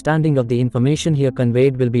and understanding of the information here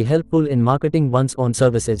conveyed will be helpful in marketing one's own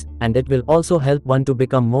services, and it will also help one to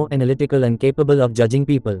become more analytical and capable of judging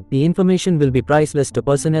people. The information will be priceless to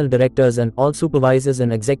personnel directors and all supervisors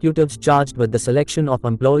and executives charged with the selection of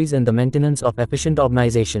employees and the maintenance of efficient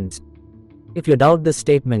organizations. If you doubt this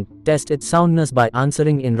statement, test its soundness by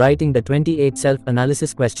answering in writing the 28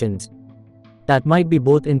 self-analysis questions. That might be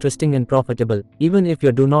both interesting and profitable, even if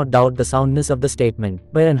you do not doubt the soundness of the statement.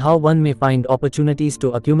 Where and how one may find opportunities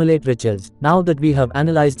to accumulate riches. Now that we have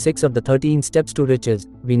analyzed 6 of the 13 steps to riches,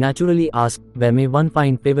 we naturally ask, where may one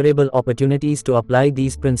find favorable opportunities to apply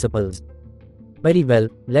these principles? Very well,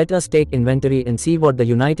 let us take inventory and see what the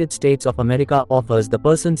United States of America offers the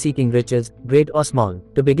person seeking riches, great or small.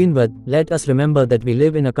 To begin with, let us remember that we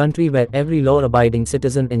live in a country where every law-abiding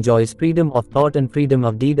citizen enjoys freedom of thought and freedom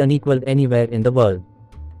of deed unequaled anywhere in the world.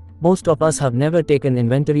 Most of us have never taken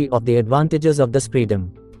inventory of the advantages of this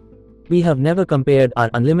freedom. We have never compared our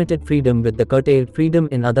unlimited freedom with the curtailed freedom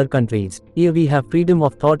in other countries. Here we have freedom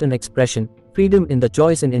of thought and expression, freedom in the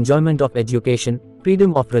choice and enjoyment of education,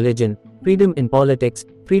 freedom of religion, freedom in politics,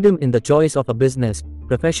 freedom in the choice of a business,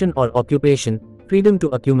 profession or occupation, freedom to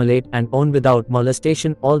accumulate and own without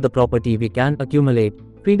molestation all the property we can accumulate,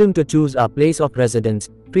 freedom to choose our place of residence,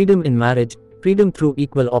 freedom in marriage, freedom through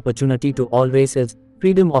equal opportunity to all races,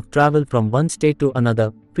 freedom of travel from one state to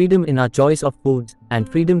another, freedom in our choice of foods, and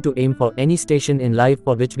freedom to aim for any station in life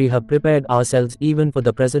for which we have prepared ourselves, even for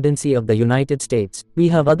the presidency of the United States. We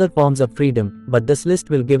have other forms of freedom, but this list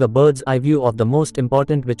will give a bird's eye view of the most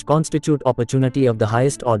important, which constitute opportunity of the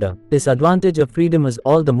highest order. This advantage of freedom is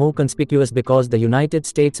all the more conspicuous because the United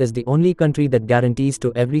States is the only country that guarantees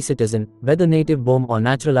to every citizen, whether native born or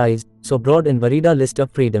naturalized, so broad and varied a list of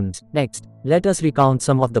freedoms. Next, let us recount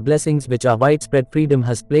some of the blessings which our widespread freedom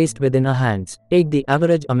has placed within our hands. Take the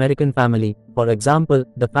average American family, for example,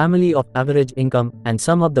 the family of average income, and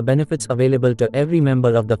some of the benefits available to every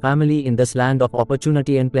member of the family in this land of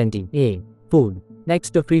opportunity and plenty. A. Food.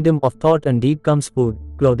 Next to freedom of thought and deed comes food,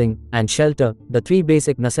 clothing, and shelter, the 3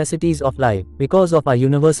 basic necessities of life. Because of our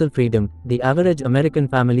universal freedom, the average American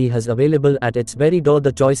family has available at its very door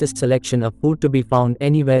the choicest selection of food to be found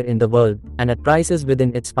anywhere in the world, and at prices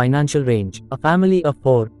within its financial range. A family of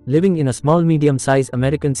 4, living in a small medium-sized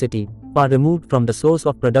American city, far removed from the source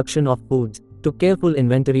of production of foods, took careful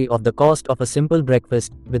inventory of the cost of a simple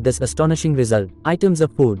breakfast, with this astonishing result. Items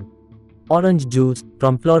of food. Orange juice,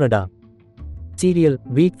 from Florida. Cereal,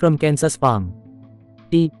 wheat from Kansas farm.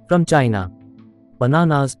 Tea, from China.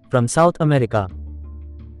 Bananas, from South America.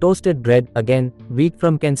 Toasted bread, again, wheat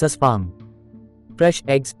from Kansas farm. Fresh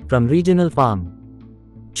eggs, from regional farm.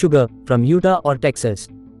 Sugar, from Utah or Texas.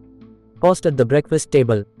 Cost at the breakfast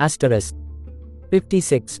table, asterisk.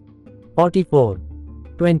 56. 44.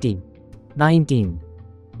 20.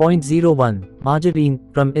 19.01. Margarine,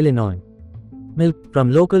 from Illinois. Milk,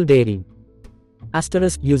 from local dairy.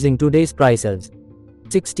 Asterisk using today's prices.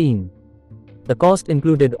 16. The cost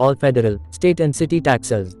included all federal, state and city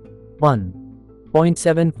taxes.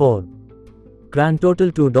 1.74. Grand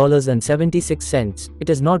total $2.76. It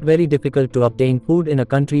is not very difficult to obtain food in a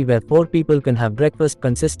country where 4 people can have breakfast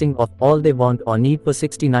consisting of all they want or need for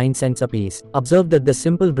 69 cents apiece. Observe that the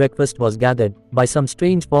simple breakfast was gathered, by some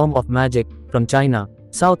strange form of magic, from China,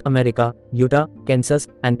 South America, Utah, Kansas,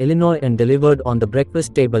 and Illinois and delivered on the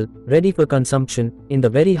breakfast table, ready for consumption, in the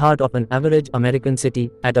very heart of an average American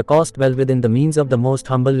city, at a cost well within the means of the most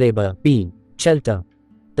humble labor. B. Shelter.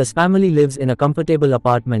 This family lives in a comfortable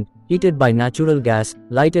apartment, heated by natural gas,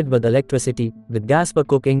 lighted with electricity, with gas for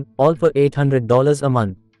cooking, all for $800 a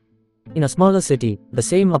month. In a smaller city, the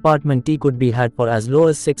same apartment tea could be had for as low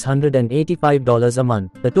as $685 a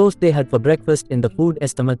month. The toast they had for breakfast in the food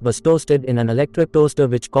estimate was toasted in an electric toaster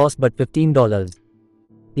which cost but $15.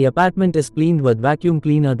 The apartment is cleaned with vacuum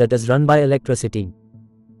cleaner that is run by electricity.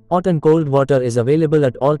 Hot and cold water is available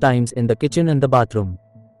at all times in the kitchen and the bathroom.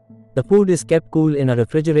 The food is kept cool in a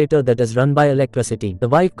refrigerator that is run by electricity. The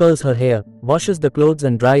wife curls her hair, washes the clothes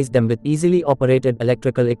and dries them with easily operated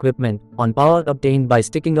electrical equipment, on power obtained by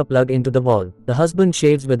sticking a plug into the wall. The husband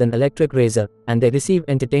shaves with an electric razor, and they receive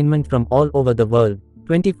entertainment from all over the world,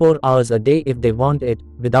 24 hours a day if they want it,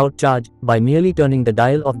 without charge, by merely turning the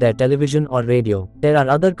dial of their television or radio. There are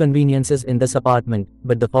other conveniences in this apartment,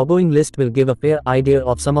 but the foregoing list will give a fair idea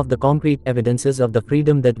of some of the concrete evidences of the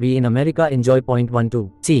freedom that we in America enjoy. Point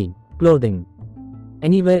 12. C. Clothing.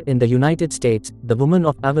 Anywhere in the United States, the woman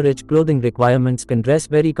of average clothing requirements can dress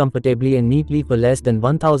very comfortably and neatly for less than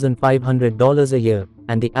 $1,500 a year,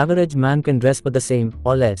 and the average man can dress for the same,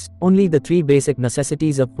 or less. Only the three basic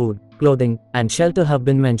necessities of food, clothing, and shelter have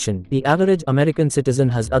been mentioned. The average American citizen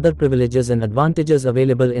has other privileges and advantages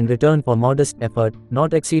available in return for modest effort,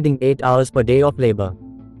 not exceeding 8 hours per day of labor.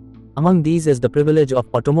 Among these is the privilege of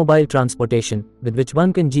automobile transportation, with which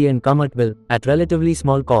one can go and come at will, at relatively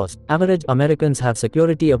small cost. Average Americans have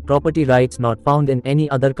security of property rights not found in any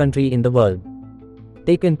other country in the world.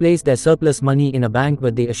 They can place their surplus money in a bank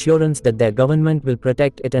with the assurance that their government will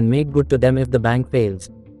protect it and make good to them if the bank fails.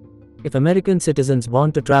 If American citizens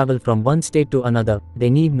want to travel from one state to another, they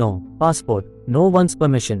need no passport, no one's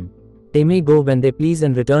permission. They may go when they please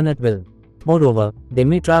and return at will. Moreover, they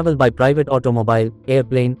may travel by private automobile,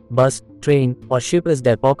 airplane, bus, train, or ship as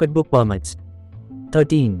their pocketbook permits.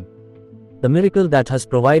 13. The miracle that has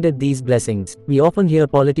provided these blessings. We often hear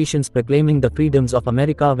politicians proclaiming the freedoms of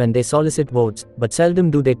America when they solicit votes, but seldom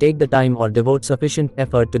do they take the time or devote sufficient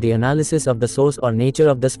effort to the analysis of the source or nature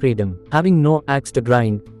of this freedom. Having no axe to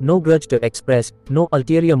grind, no grudge to express, no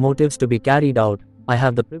ulterior motives to be carried out, I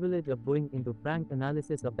have the privilege of going into frank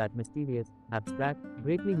analysis of that mysterious, abstract,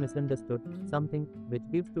 greatly misunderstood something which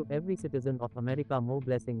gives to every citizen of America more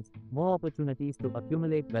blessings, more opportunities to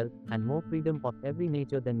accumulate wealth, and more freedom of every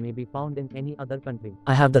nature than may be found in any other country.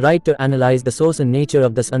 I have the right to analyze the source and nature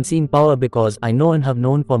of this unseen power because I know and have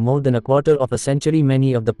known for more than a quarter of a century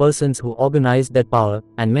many of the persons who organized that power,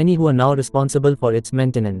 and many who are now responsible for its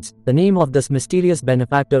maintenance. The name of this mysterious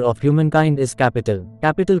benefactor of humankind is capital.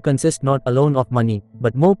 Capital consists not alone of money,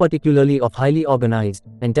 but more particularly of highly organized,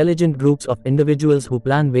 intelligent groups of individuals who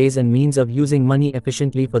plan ways and means of using money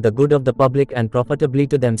efficiently for the good of the public and profitably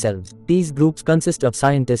to themselves. These groups consist of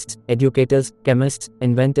scientists, educators, chemists,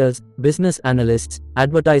 inventors, business analysts,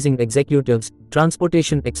 advertising executives,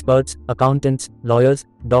 transportation experts, accountants, lawyers,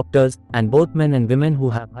 doctors, and both men and women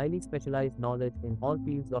who have highly specialized knowledge in all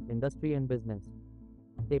fields of industry and business.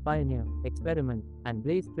 They pioneer, experiment, and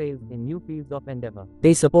blaze trails in new fields of endeavor.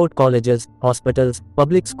 They support colleges, hospitals,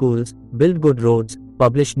 public schools, build good roads,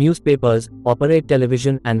 publish newspapers, operate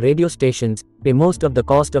television and radio stations, pay most of the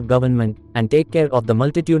cost of government, and take care of the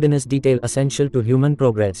multitudinous detail essential to human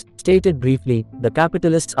progress. Stated briefly, the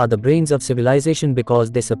capitalists are the brains of civilization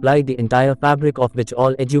because they supply the entire fabric of which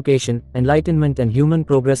all education, enlightenment and human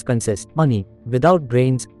progress consist. Money, without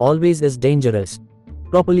brains, always is dangerous.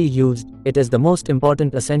 Properly used, it is the most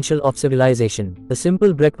important essential of civilization. The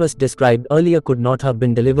simple breakfast described earlier could not have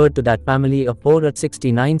been delivered to that family of 4 at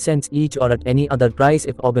 69 cents each or at any other price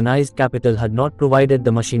if organized capital had not provided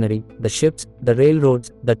the machinery, the ships, the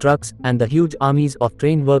railroads, the trucks, and the huge armies of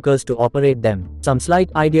trained workers to operate them. Some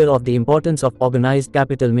slight idea of the importance of organized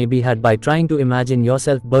capital may be had by trying to imagine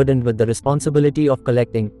yourself burdened with the responsibility of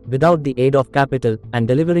collecting, without the aid of capital, and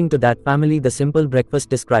delivering to that family the simple breakfast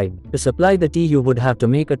described. To supply the tea you would have to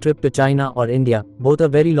make a trip to China or India, both a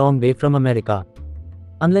very long way from America.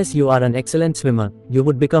 Unless you are an excellent swimmer, you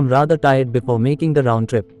would become rather tired before making the round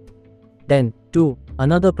trip. Then, too,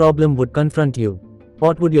 another problem would confront you.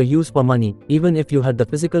 What would you use for money, even if you had the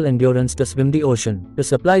physical endurance to swim the ocean? To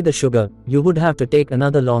supply the sugar, you would have to take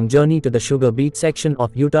another long journey to the sugar beet section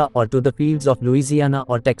of Utah or to the fields of Louisiana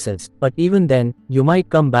or Texas. But even then, you might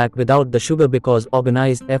come back without the sugar because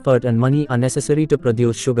organized effort and money are necessary to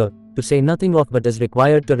produce sugar, to say nothing of what is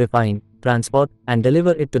required to refine, transport, and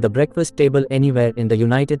deliver it to the breakfast table anywhere in the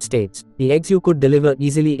United States. The eggs you could deliver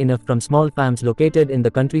easily enough from small farms located in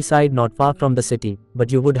the countryside not far from the city,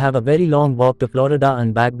 but you would have a very long walk to Florida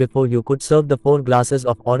and back before you could serve the 4 glasses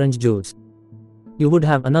of orange juice. You would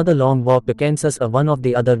have another long walk to Kansas or one of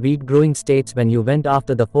the other wheat-growing states when you went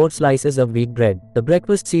after the 4 slices of wheat bread. The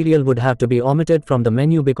breakfast cereal would have to be omitted from the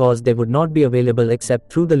menu because they would not be available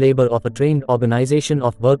except through the labor of a trained organization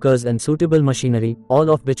of workers and suitable machinery,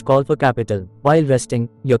 all of which call for capital. While resting,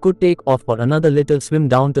 you could take off for another little swim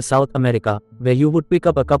down to South America, where you would pick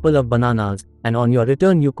up a couple of bananas, and on your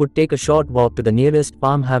return you could take a short walk to the nearest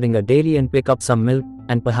farm having a dairy and pick up some milk,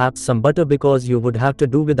 and perhaps some butter because you would have to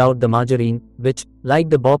do without the margarine, which, like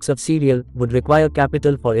the box of cereal, would require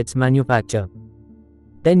capital for its manufacture.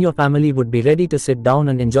 Then your family would be ready to sit down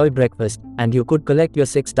and enjoy breakfast, and you could collect your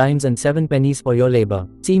 6 dimes and 7 pennies for your labor.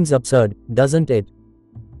 Seems absurd, doesn't it?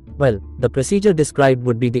 Well, the procedure described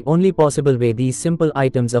would be the only possible way these simple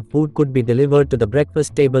items of food could be delivered to the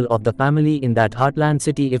breakfast table of the family in that heartland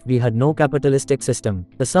city if we had no capitalistic system.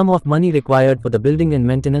 The sum of money required for the building and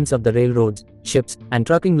maintenance of the railroads, ships, and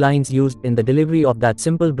trucking lines used in the delivery of that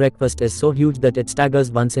simple breakfast is so huge that it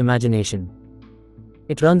staggers one's imagination.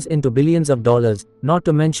 It runs into billions of dollars, not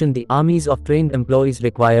to mention the armies of trained employees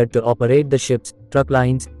required to operate the ships, truck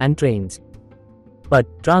lines, and trains. But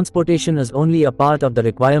transportation is only a part of the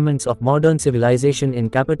requirements of modern civilization in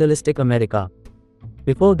capitalistic America.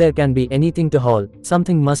 Before there can be anything to haul,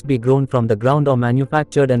 something must be grown from the ground or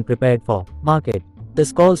manufactured and prepared for market.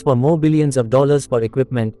 This calls for more billions of dollars for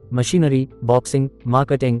equipment, machinery, boxing,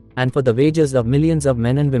 marketing, and for the wages of millions of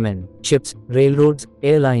men and women. Ships, railroads,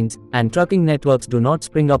 airlines, and trucking networks do not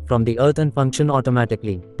spring up from the earth and function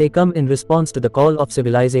automatically. They come in response to the call of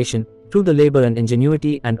civilization, through the labor and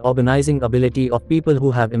ingenuity and organizing ability of people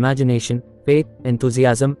who have imagination, faith,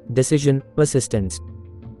 enthusiasm, decision, persistence.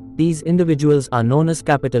 These individuals are known as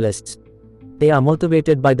capitalists. They are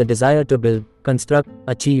motivated by the desire to build, construct,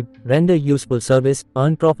 achieve, render useful service,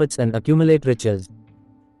 earn profits and accumulate riches.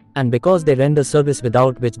 And because they render service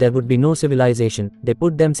without which there would be no civilization, they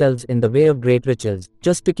put themselves in the way of great riches.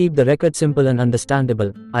 Just to keep the record simple and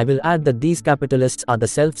understandable, I will add that these capitalists are the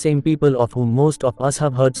self-same people of whom most of us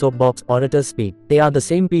have heard soapbox orators speak. They are the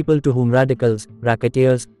same people to whom radicals,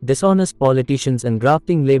 racketeers, dishonest politicians and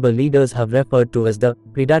grafting labor leaders have referred to as the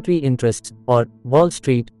predatory interests, or Wall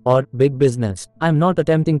Street, or big business. I am not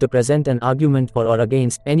attempting to present an argument for or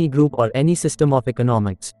against any group or any system of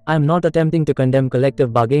economics. I am not attempting to condemn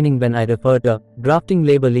collective bargaining when I refer to grafting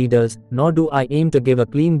labor leaders, nor do I aim to give a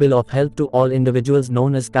clean bill of health to all individuals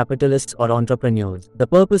known as capitalists or entrepreneurs. The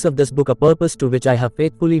purpose of this book, a purpose to which I have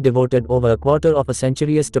faithfully devoted over a quarter of a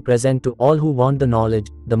century, is to present to all who want the knowledge,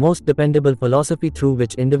 the most dependable philosophy through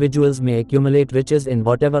which individuals may accumulate riches in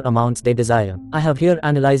whatever amounts they desire. I have here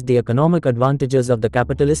analyzed the economic advantages of the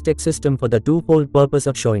capitalistic system for the twofold purpose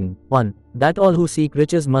of showing 1. That all who seek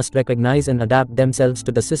riches must recognize and adapt themselves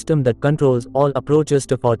to the system that controls all approaches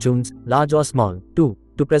to fortunes, large or small. 2.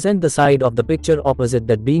 To present the side of the picture opposite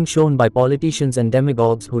that being shown by politicians and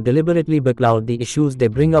demagogues who deliberately becloud the issues they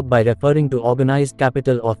bring up by referring to organized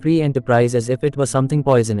capital or free enterprise as if it was something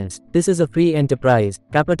poisonous. This is a free enterprise,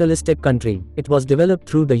 capitalistic country. It was developed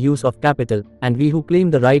through the use of capital, and we who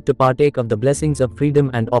claim the right to partake of the blessings of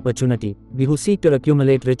freedom and opportunity, we who seek to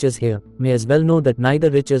accumulate riches here, may as well know that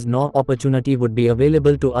neither riches nor opportunity would be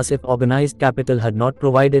available to us if organized capital had not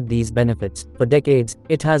provided these benefits. For decades,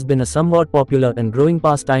 it has been a somewhat popular and growing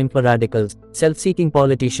pastime for radicals, self-seeking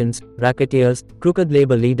politicians, racketeers, crooked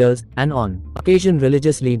labor leaders, and on occasion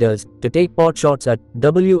religious leaders, to take pot shots at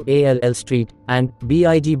Wall Street and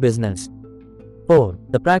big business. 4.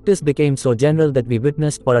 The practice became so general that we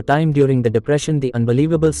witnessed for a time during the Depression the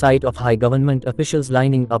unbelievable sight of high government officials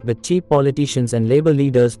lining up with cheap politicians and labor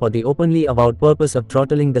leaders for the openly avowed purpose of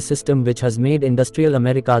throttling the system which has made industrial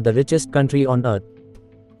America the richest country on earth.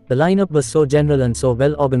 The lineup was so general and so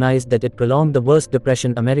well organized that it prolonged the worst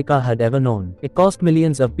depression America had ever known. It cost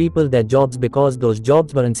millions of people their jobs because those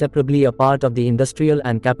jobs were inseparably a part of the industrial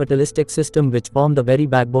and capitalistic system which formed the very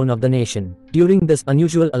backbone of the nation. During this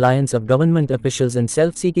unusual alliance of government officials and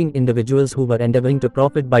self-seeking individuals who were endeavoring to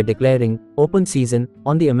profit by declaring open season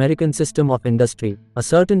on the American system of industry, a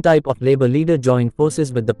certain type of labor leader joined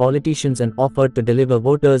forces with the politicians and offered to deliver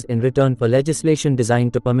voters in return for legislation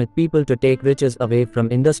designed to permit people to take riches away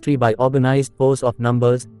from industry by organized force of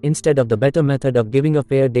numbers, instead of the better method of giving a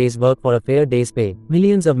fair day's work for a fair day's pay.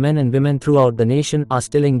 Millions of men and women throughout the nation are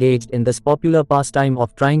still engaged in this popular pastime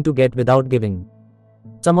of trying to get without giving.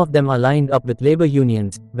 Some of them are lined up with labor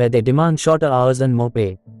unions, where they demand shorter hours and more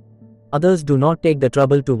pay. Others do not take the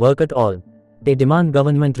trouble to work at all. They demand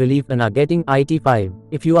government relief and are getting IT5.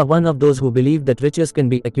 If you are one of those who believe that riches can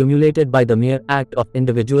be accumulated by the mere act of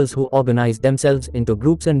individuals who organize themselves into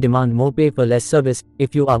groups and demand more pay for less service,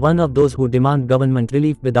 if you are one of those who demand government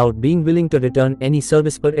relief without being willing to return any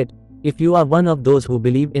service for it, if you are one of those who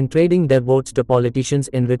believe in trading their votes to politicians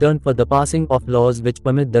in return for the passing of laws which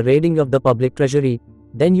permit the raiding of the public treasury,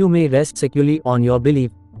 then you may rest securely on your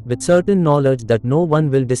belief, with certain knowledge that no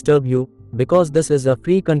one will disturb you, because this is a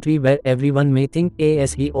free country where everyone may think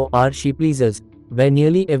as he or she pleases, where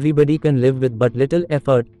nearly everybody can live with but little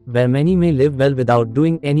effort, where many may live well without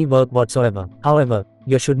doing any work whatsoever. However,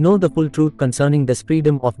 you should know the full truth concerning this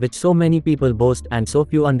freedom of which so many people boast and so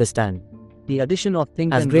few understand. The addition of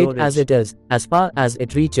think As and great grow as rich. it is, as far as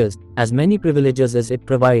it reaches, as many privileges as it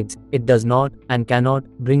provides, it does not, and cannot,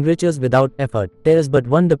 bring riches without effort. There is but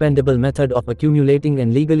one dependable method of accumulating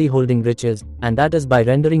and legally holding riches, and that is by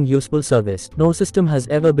rendering useful service. No system has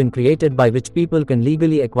ever been created by which people can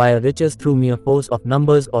legally acquire riches through mere force of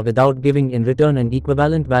numbers or without giving in return an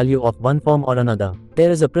equivalent value of one form or another.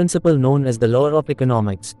 There is a principle known as the law of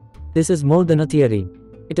economics. This is more than a theory.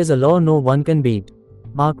 It is a law no one can beat.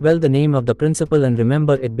 Mark well the name of the principle and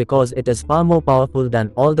remember it because it is far more powerful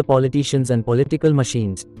than all the politicians and political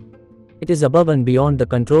machines. It is above and beyond the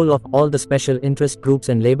control of all the special interest groups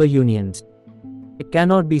and labor unions. It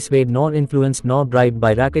cannot be swayed nor influenced nor bribed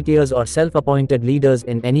by racketeers or self-appointed leaders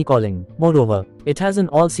in any calling. Moreover, it has an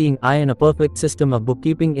all-seeing eye and a perfect system of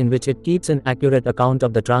bookkeeping in which it keeps an accurate account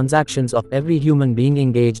of the transactions of every human being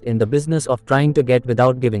engaged in the business of trying to get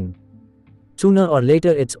without giving. Sooner or later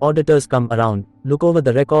its auditors come around, look over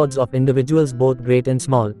the records of individuals both great and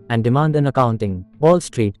small, and demand an accounting. Wall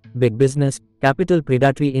Street, big business, capital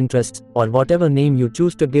predatory interests, or whatever name you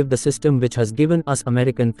choose to give the system which has given us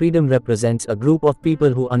American freedom represents a group of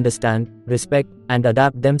people who understand, respect, and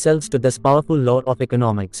adapt themselves to this powerful law of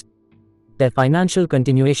economics. Their financial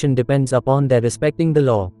continuation depends upon their respecting the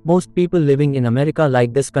law. Most people living in America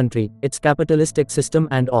like this country, its capitalistic system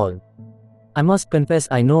and all. I must confess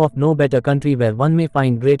I know of no better country where one may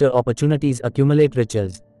find greater opportunities accumulate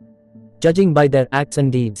riches. Judging by their acts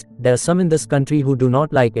and deeds, there are some in this country who do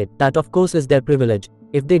not like it. That of course is their privilege.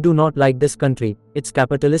 If they do not like this country, its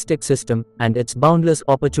capitalistic system, and its boundless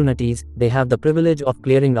opportunities, they have the privilege of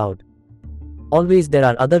clearing out. Always there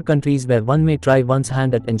are other countries where one may try one's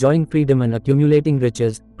hand at enjoying freedom and accumulating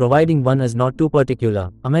riches, providing one is not too particular.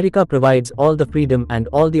 America provides all the freedom and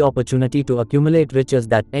all the opportunity to accumulate riches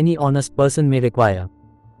that any honest person may require.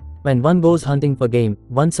 When one goes hunting for game,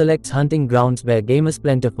 one selects hunting grounds where game is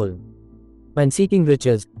plentiful. When seeking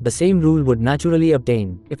riches, the same rule would naturally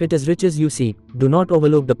obtain. If it is riches you seek, do not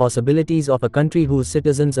overlook the possibilities of a country whose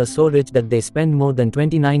citizens are so rich that they spend more than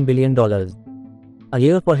 $29 billion a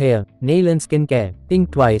year for hair, nail and skin care.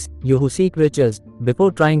 Think twice, you who seek riches,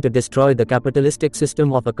 before trying to destroy the capitalistic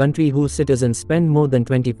system of a country whose citizens spend more than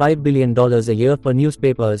 $25 billion a year for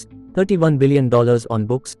newspapers, $31 billion on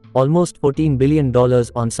books, almost $14 billion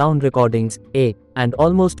on sound recordings, and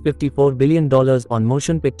almost $54 billion on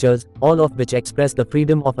motion pictures, all of which express the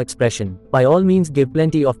freedom of expression. By all means give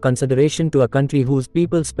plenty of consideration to a country whose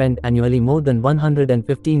people spend annually more than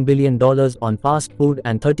 $115 billion on fast food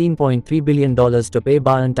and $13.3 billion to pay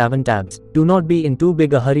bar and tavern tabs. Do not be in too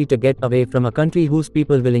big a hurry to get away from a country whose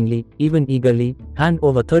people willingly, even eagerly, hand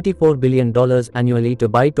over $34 billion annually to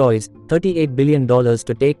buy toys, $38 billion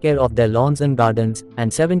to take care of their lawns and gardens,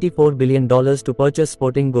 and $74 billion to purchase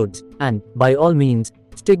sporting goods, and, by all means,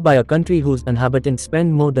 stick by a country whose inhabitants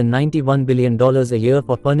spend more than $91 billion a year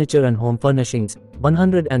for furniture and home furnishings,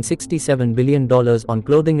 $167 billion on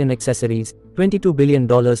clothing and accessories, $22 billion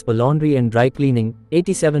for laundry and dry cleaning,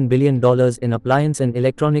 $87 billion in appliance and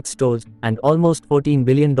electronics stores, and almost $14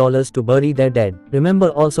 billion to bury their dead. Remember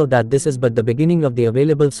also that this is but the beginning of the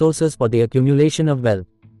available sources for the accumulation of wealth.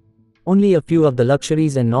 Only a few of the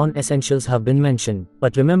luxuries and non-essentials have been mentioned,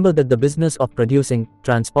 but remember that the business of producing,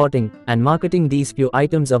 transporting, and marketing these few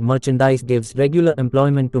items of merchandise gives regular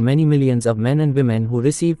employment to many millions of men and women who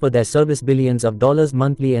receive for their service billions of dollars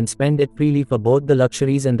monthly and spend it freely for both the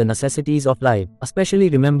luxuries and the necessities of life. Especially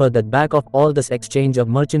remember that back of all this exchange of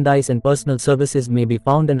merchandise and personal services may be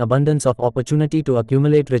found an abundance of opportunity to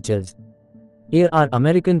accumulate riches. Here our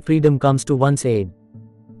American freedom comes to one's aid.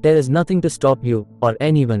 There is nothing to stop you, or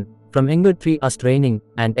anyone, from M.I.N.D.P.O.W.E.R training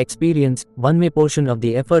and experience. One may portion of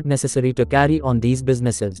the effort necessary to carry on these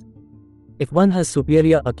businesses. If one has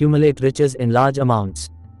superior accumulate riches in large amounts.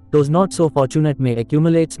 Those not so fortunate may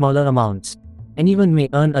accumulate smaller amounts. Anyone may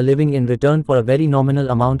earn a living in return for a very nominal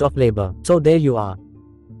amount of labor. So there you are.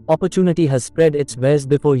 Opportunity has spread its wares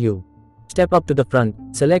before you. Step up to the front,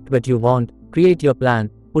 select what you want, create your plan,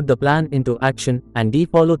 put the plan into action, and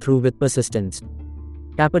follow through with persistence.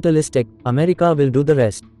 Capitalistic America will do the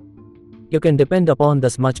rest. You can depend upon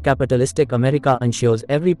this much. Capitalistic America ensures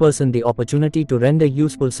every person the opportunity to render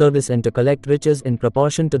useful service and to collect riches in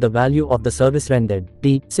proportion to the value of the service rendered.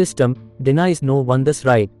 The system denies no one this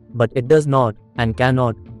right, but it does not, and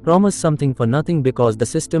cannot, promise something for nothing because the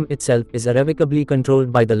system itself is irrevocably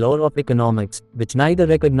controlled by the law of economics, which neither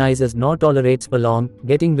recognizes nor tolerates for long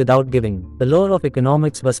getting without giving. The law of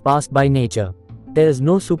economics was passed by nature. There is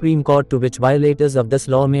no Supreme Court to which violators of this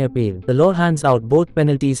law may appeal. The law hands out both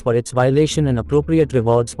penalties for its violation and appropriate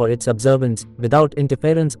rewards for its observance, without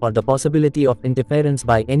interference or the possibility of interference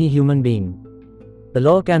by any human being. The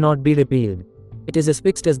law cannot be repealed. It is as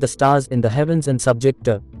fixed as the stars in the heavens and subject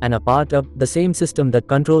to, and a part of, the same system that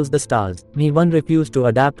controls the stars. May one refuse to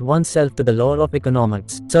adapt oneself to the law of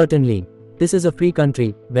economics? Certainly. This is a free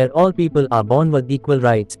country, where all people are born with equal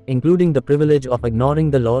rights, including the privilege of ignoring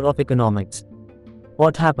the law of economics.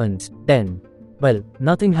 What happens, then? Well,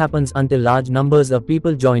 nothing happens until large numbers of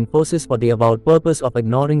people join forces for the avowed purpose of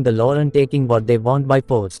ignoring the law and taking what they want by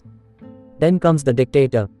force. Then comes the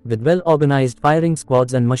dictator, with well-organized firing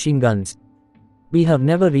squads and machine guns. We have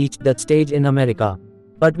never reached that stage in America.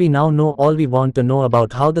 But we now know all we want to know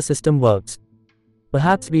about how the system works.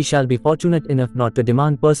 Perhaps we shall be fortunate enough not to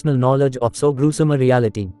demand personal knowledge of so gruesome a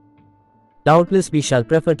reality. Doubtless we shall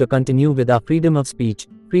prefer to continue with our freedom of speech,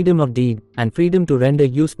 freedom of deed, and freedom to render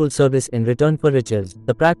useful service in return for riches.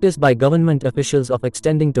 The practice by government officials of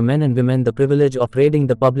extending to men and women the privilege of raiding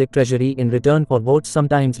the public treasury in return for votes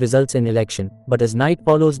sometimes results in election, but as night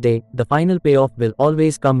follows day, the final payoff will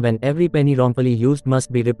always come when every penny wrongfully used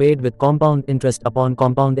must be repaid with compound interest upon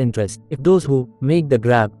compound interest. If those who make the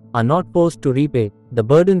grab are not forced to repay, the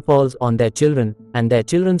burden falls on their children, and their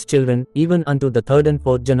children's children, even unto the third and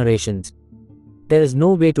fourth generations. There is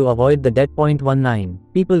no way to avoid the debt. 19.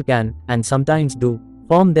 People can, and sometimes do,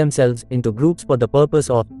 form themselves into groups for the purpose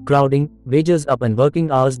of crowding wages up and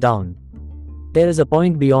working hours down. There is a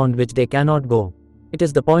point beyond which they cannot go. It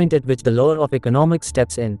is the point at which the law of economics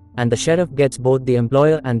steps in, and the sheriff gets both the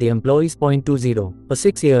employer and the employees. 20. For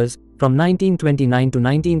 6 years, from 1929 to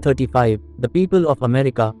 1935, the people of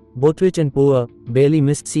America, both rich and poor, barely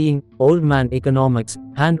missed seeing old man economics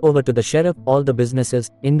hand over to the sheriff all the businesses,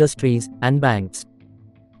 industries, and banks.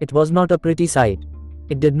 It was not a pretty sight.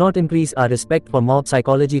 It did not increase our respect for mob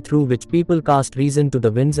psychology, through which people cast reason to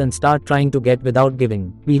the winds and start trying to get without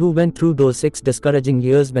giving. We who went through those 6 discouraging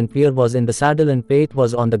years when fear was in the saddle and faith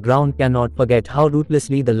was on the ground cannot forget how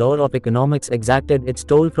ruthlessly the law of economics exacted its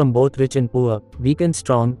toll from both rich and poor, weak and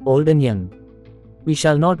strong, old and young. We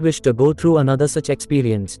shall not wish to go through another such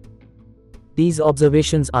experience. These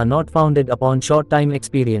observations are not founded upon short-time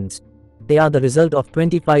experience. They are the result of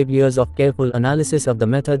 25 years of careful analysis of the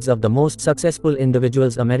methods of the most successful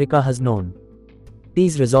individuals America has known.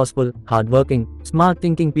 These resourceful, hard-working,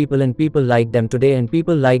 smart-thinking people and people like them today and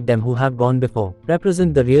people like them who have gone before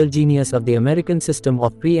represent the real genius of the American system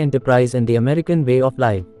of free enterprise and the American way of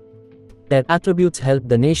life. Their attributes helped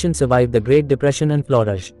the nation survive the Great Depression and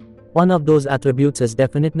flourish. One of those attributes is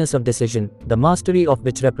definiteness of decision, the mastery of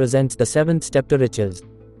which represents the 7th step to riches.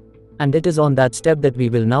 And it is on that step that we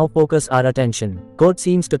will now focus our attention. God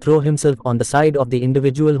seems to throw himself on the side of the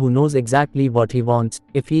individual who knows exactly what he wants,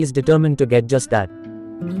 if he is determined to get just that.